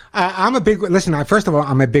me. here. I'm a big, listen, first of all,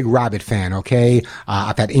 I'm a big rabbit fan, okay?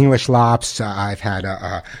 I've had English lops. I've had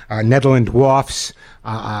Netherland dwarfs,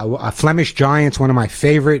 Flemish giants, one of my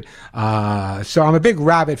favorite. So I'm a big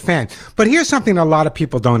rabbit fan. But here's something a lot of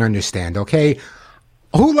people don't understand, okay?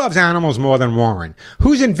 Who loves animals more than Warren?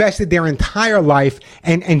 Who's invested their entire life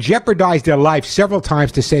and jeopardized their life several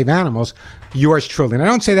times to save animals? Yours truly. And I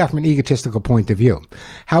don't say that from an egotistical point of view.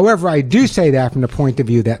 However, I do say that from the point of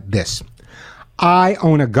view that I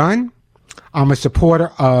own a gun. I'm a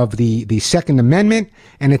supporter of the Second Amendment.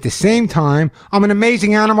 And at the same time, I'm an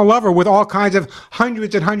amazing animal lover with all kinds of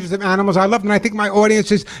hundreds and hundreds of animals I love. And I think my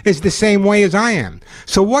audience is the same way as I am.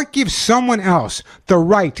 So what gives someone else the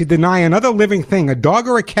right to deny another living thing, a dog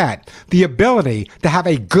or a cat, the ability to have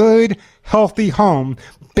a good, healthy home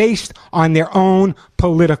based on their own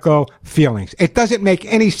political feelings? It doesn't make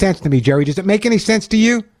any sense to me, Jerry. Does it make any sense to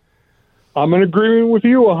you? I'm in agreement with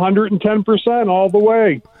you 110% all the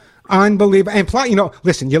way. Unbelievable. And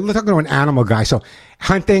listen, you're talking to an animal guy, so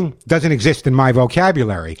hunting doesn't exist in my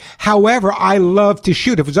vocabulary. However, I love to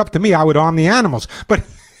shoot. If it was up to me, I would arm the animals. But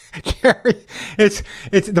Jerry, it's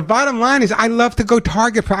the bottom line is I love to go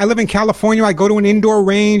target. I live in California. I go to an indoor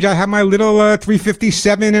range. I have my little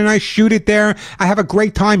 357 and I shoot it there. I have a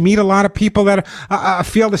great time, meet a lot of people that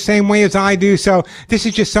feel the same way as I do. So this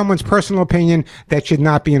is just someone's personal opinion that should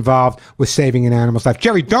not be involved with saving an animal's life.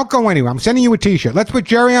 Jerry, don't go anywhere. I'm sending you a t-shirt. Let's put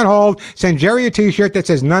Jerry on hold. Send Jerry a t-shirt that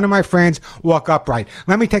says none of my friends walk upright.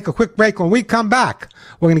 Let me take a quick break. When we come back,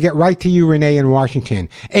 we're going to get right to you, Renee in Washington.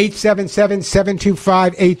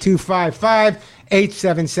 877-725-8255.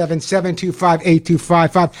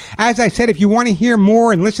 877-725-8255. As I said, if you want to hear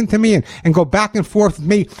more and listen to me and go back and forth with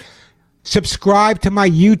me, subscribe to my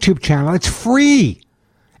YouTube channel. It's free.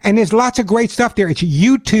 And there's lots of great stuff there. It's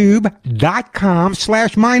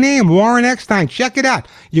youtube.com/my name, Warren Eckstein. Check it out.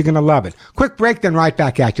 You're going to love it. Quick break, then right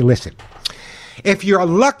back at you. Listen. If you're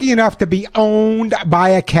lucky enough to be owned by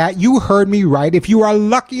a cat, you heard me right. If you are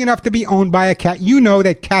lucky enough to be owned by a cat, you know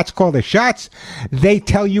that cats call the shots. They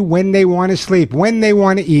tell you when they want to sleep, when they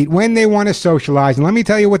want to eat, when they want to socialize. And let me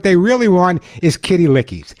tell you what they really want is kitty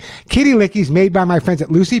lickies. Kitty lickies made by my friends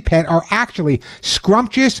at Lucy Pet are actually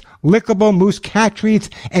scrumptious, lickable moose cat treats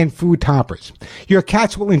and food toppers. Your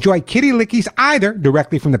cats will enjoy kitty lickies either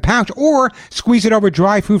directly from the pouch or squeeze it over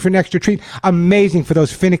dry food for an extra treat. Amazing for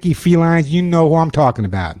those finicky felines. You know who I'm talking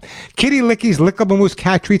about. Kitty lickies lickable moose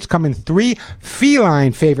cat treats come in 3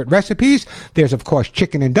 feline favorite recipes. There's, of course,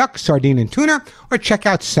 chicken and duck, sardine and tuna, or check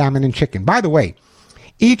out salmon and chicken. By the way,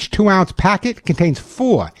 each 2-ounce packet contains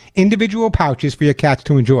 4 individual pouches for your cats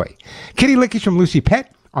to enjoy. Kitty lickies from Lucy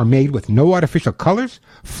Pet are made with no artificial colors,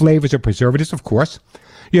 flavors, or preservatives, of course.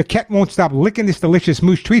 Your cat won't stop licking this delicious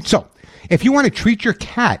moose treat. So, if you want to treat your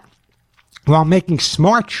cat while making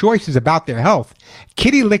smart choices about their health,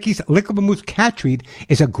 Kitty Licky's Lickable Moose Cat Treat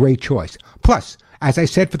is a great choice. Plus, as I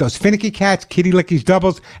said, for those finicky cats, Kitty Licky's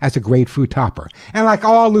doubles as a great food topper. And like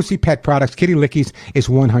all Lucy Pet products, Kitty Licky's is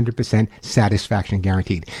 100% satisfaction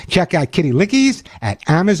guaranteed. Check out Kitty Licky's at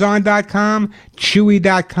Amazon.com,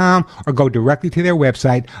 Chewy.com, or go directly to their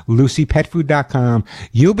website, LucyPetFood.com.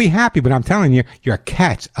 You'll be happy, but I'm telling you, your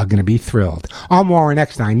cats are going to be thrilled. I'm Warren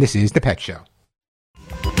Eckstein. This is The Pet Show.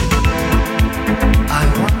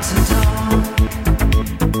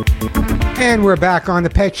 And we're back on The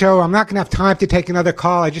Pet Show. I'm not going to have time to take another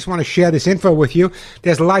call. I just want to share this info with you.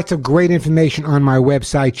 There's lots of great information on my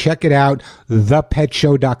website. Check it out,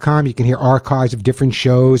 ThePetShow.com. You can hear archives of different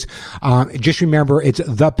shows. Just remember, it's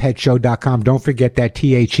ThePetShow.com. Don't forget that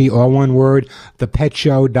THE, all one word,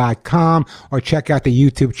 ThePetShow.com. Or check out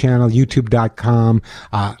the YouTube channel, YouTube.com.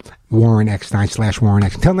 Warren Eckstein /Warren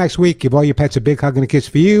Eckstein. Until next week, give all your pets a big hug and a kiss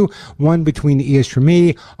for you. One between the ears for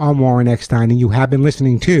me. I'm Warren Eckstein, and you have been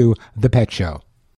listening to The Pet Show.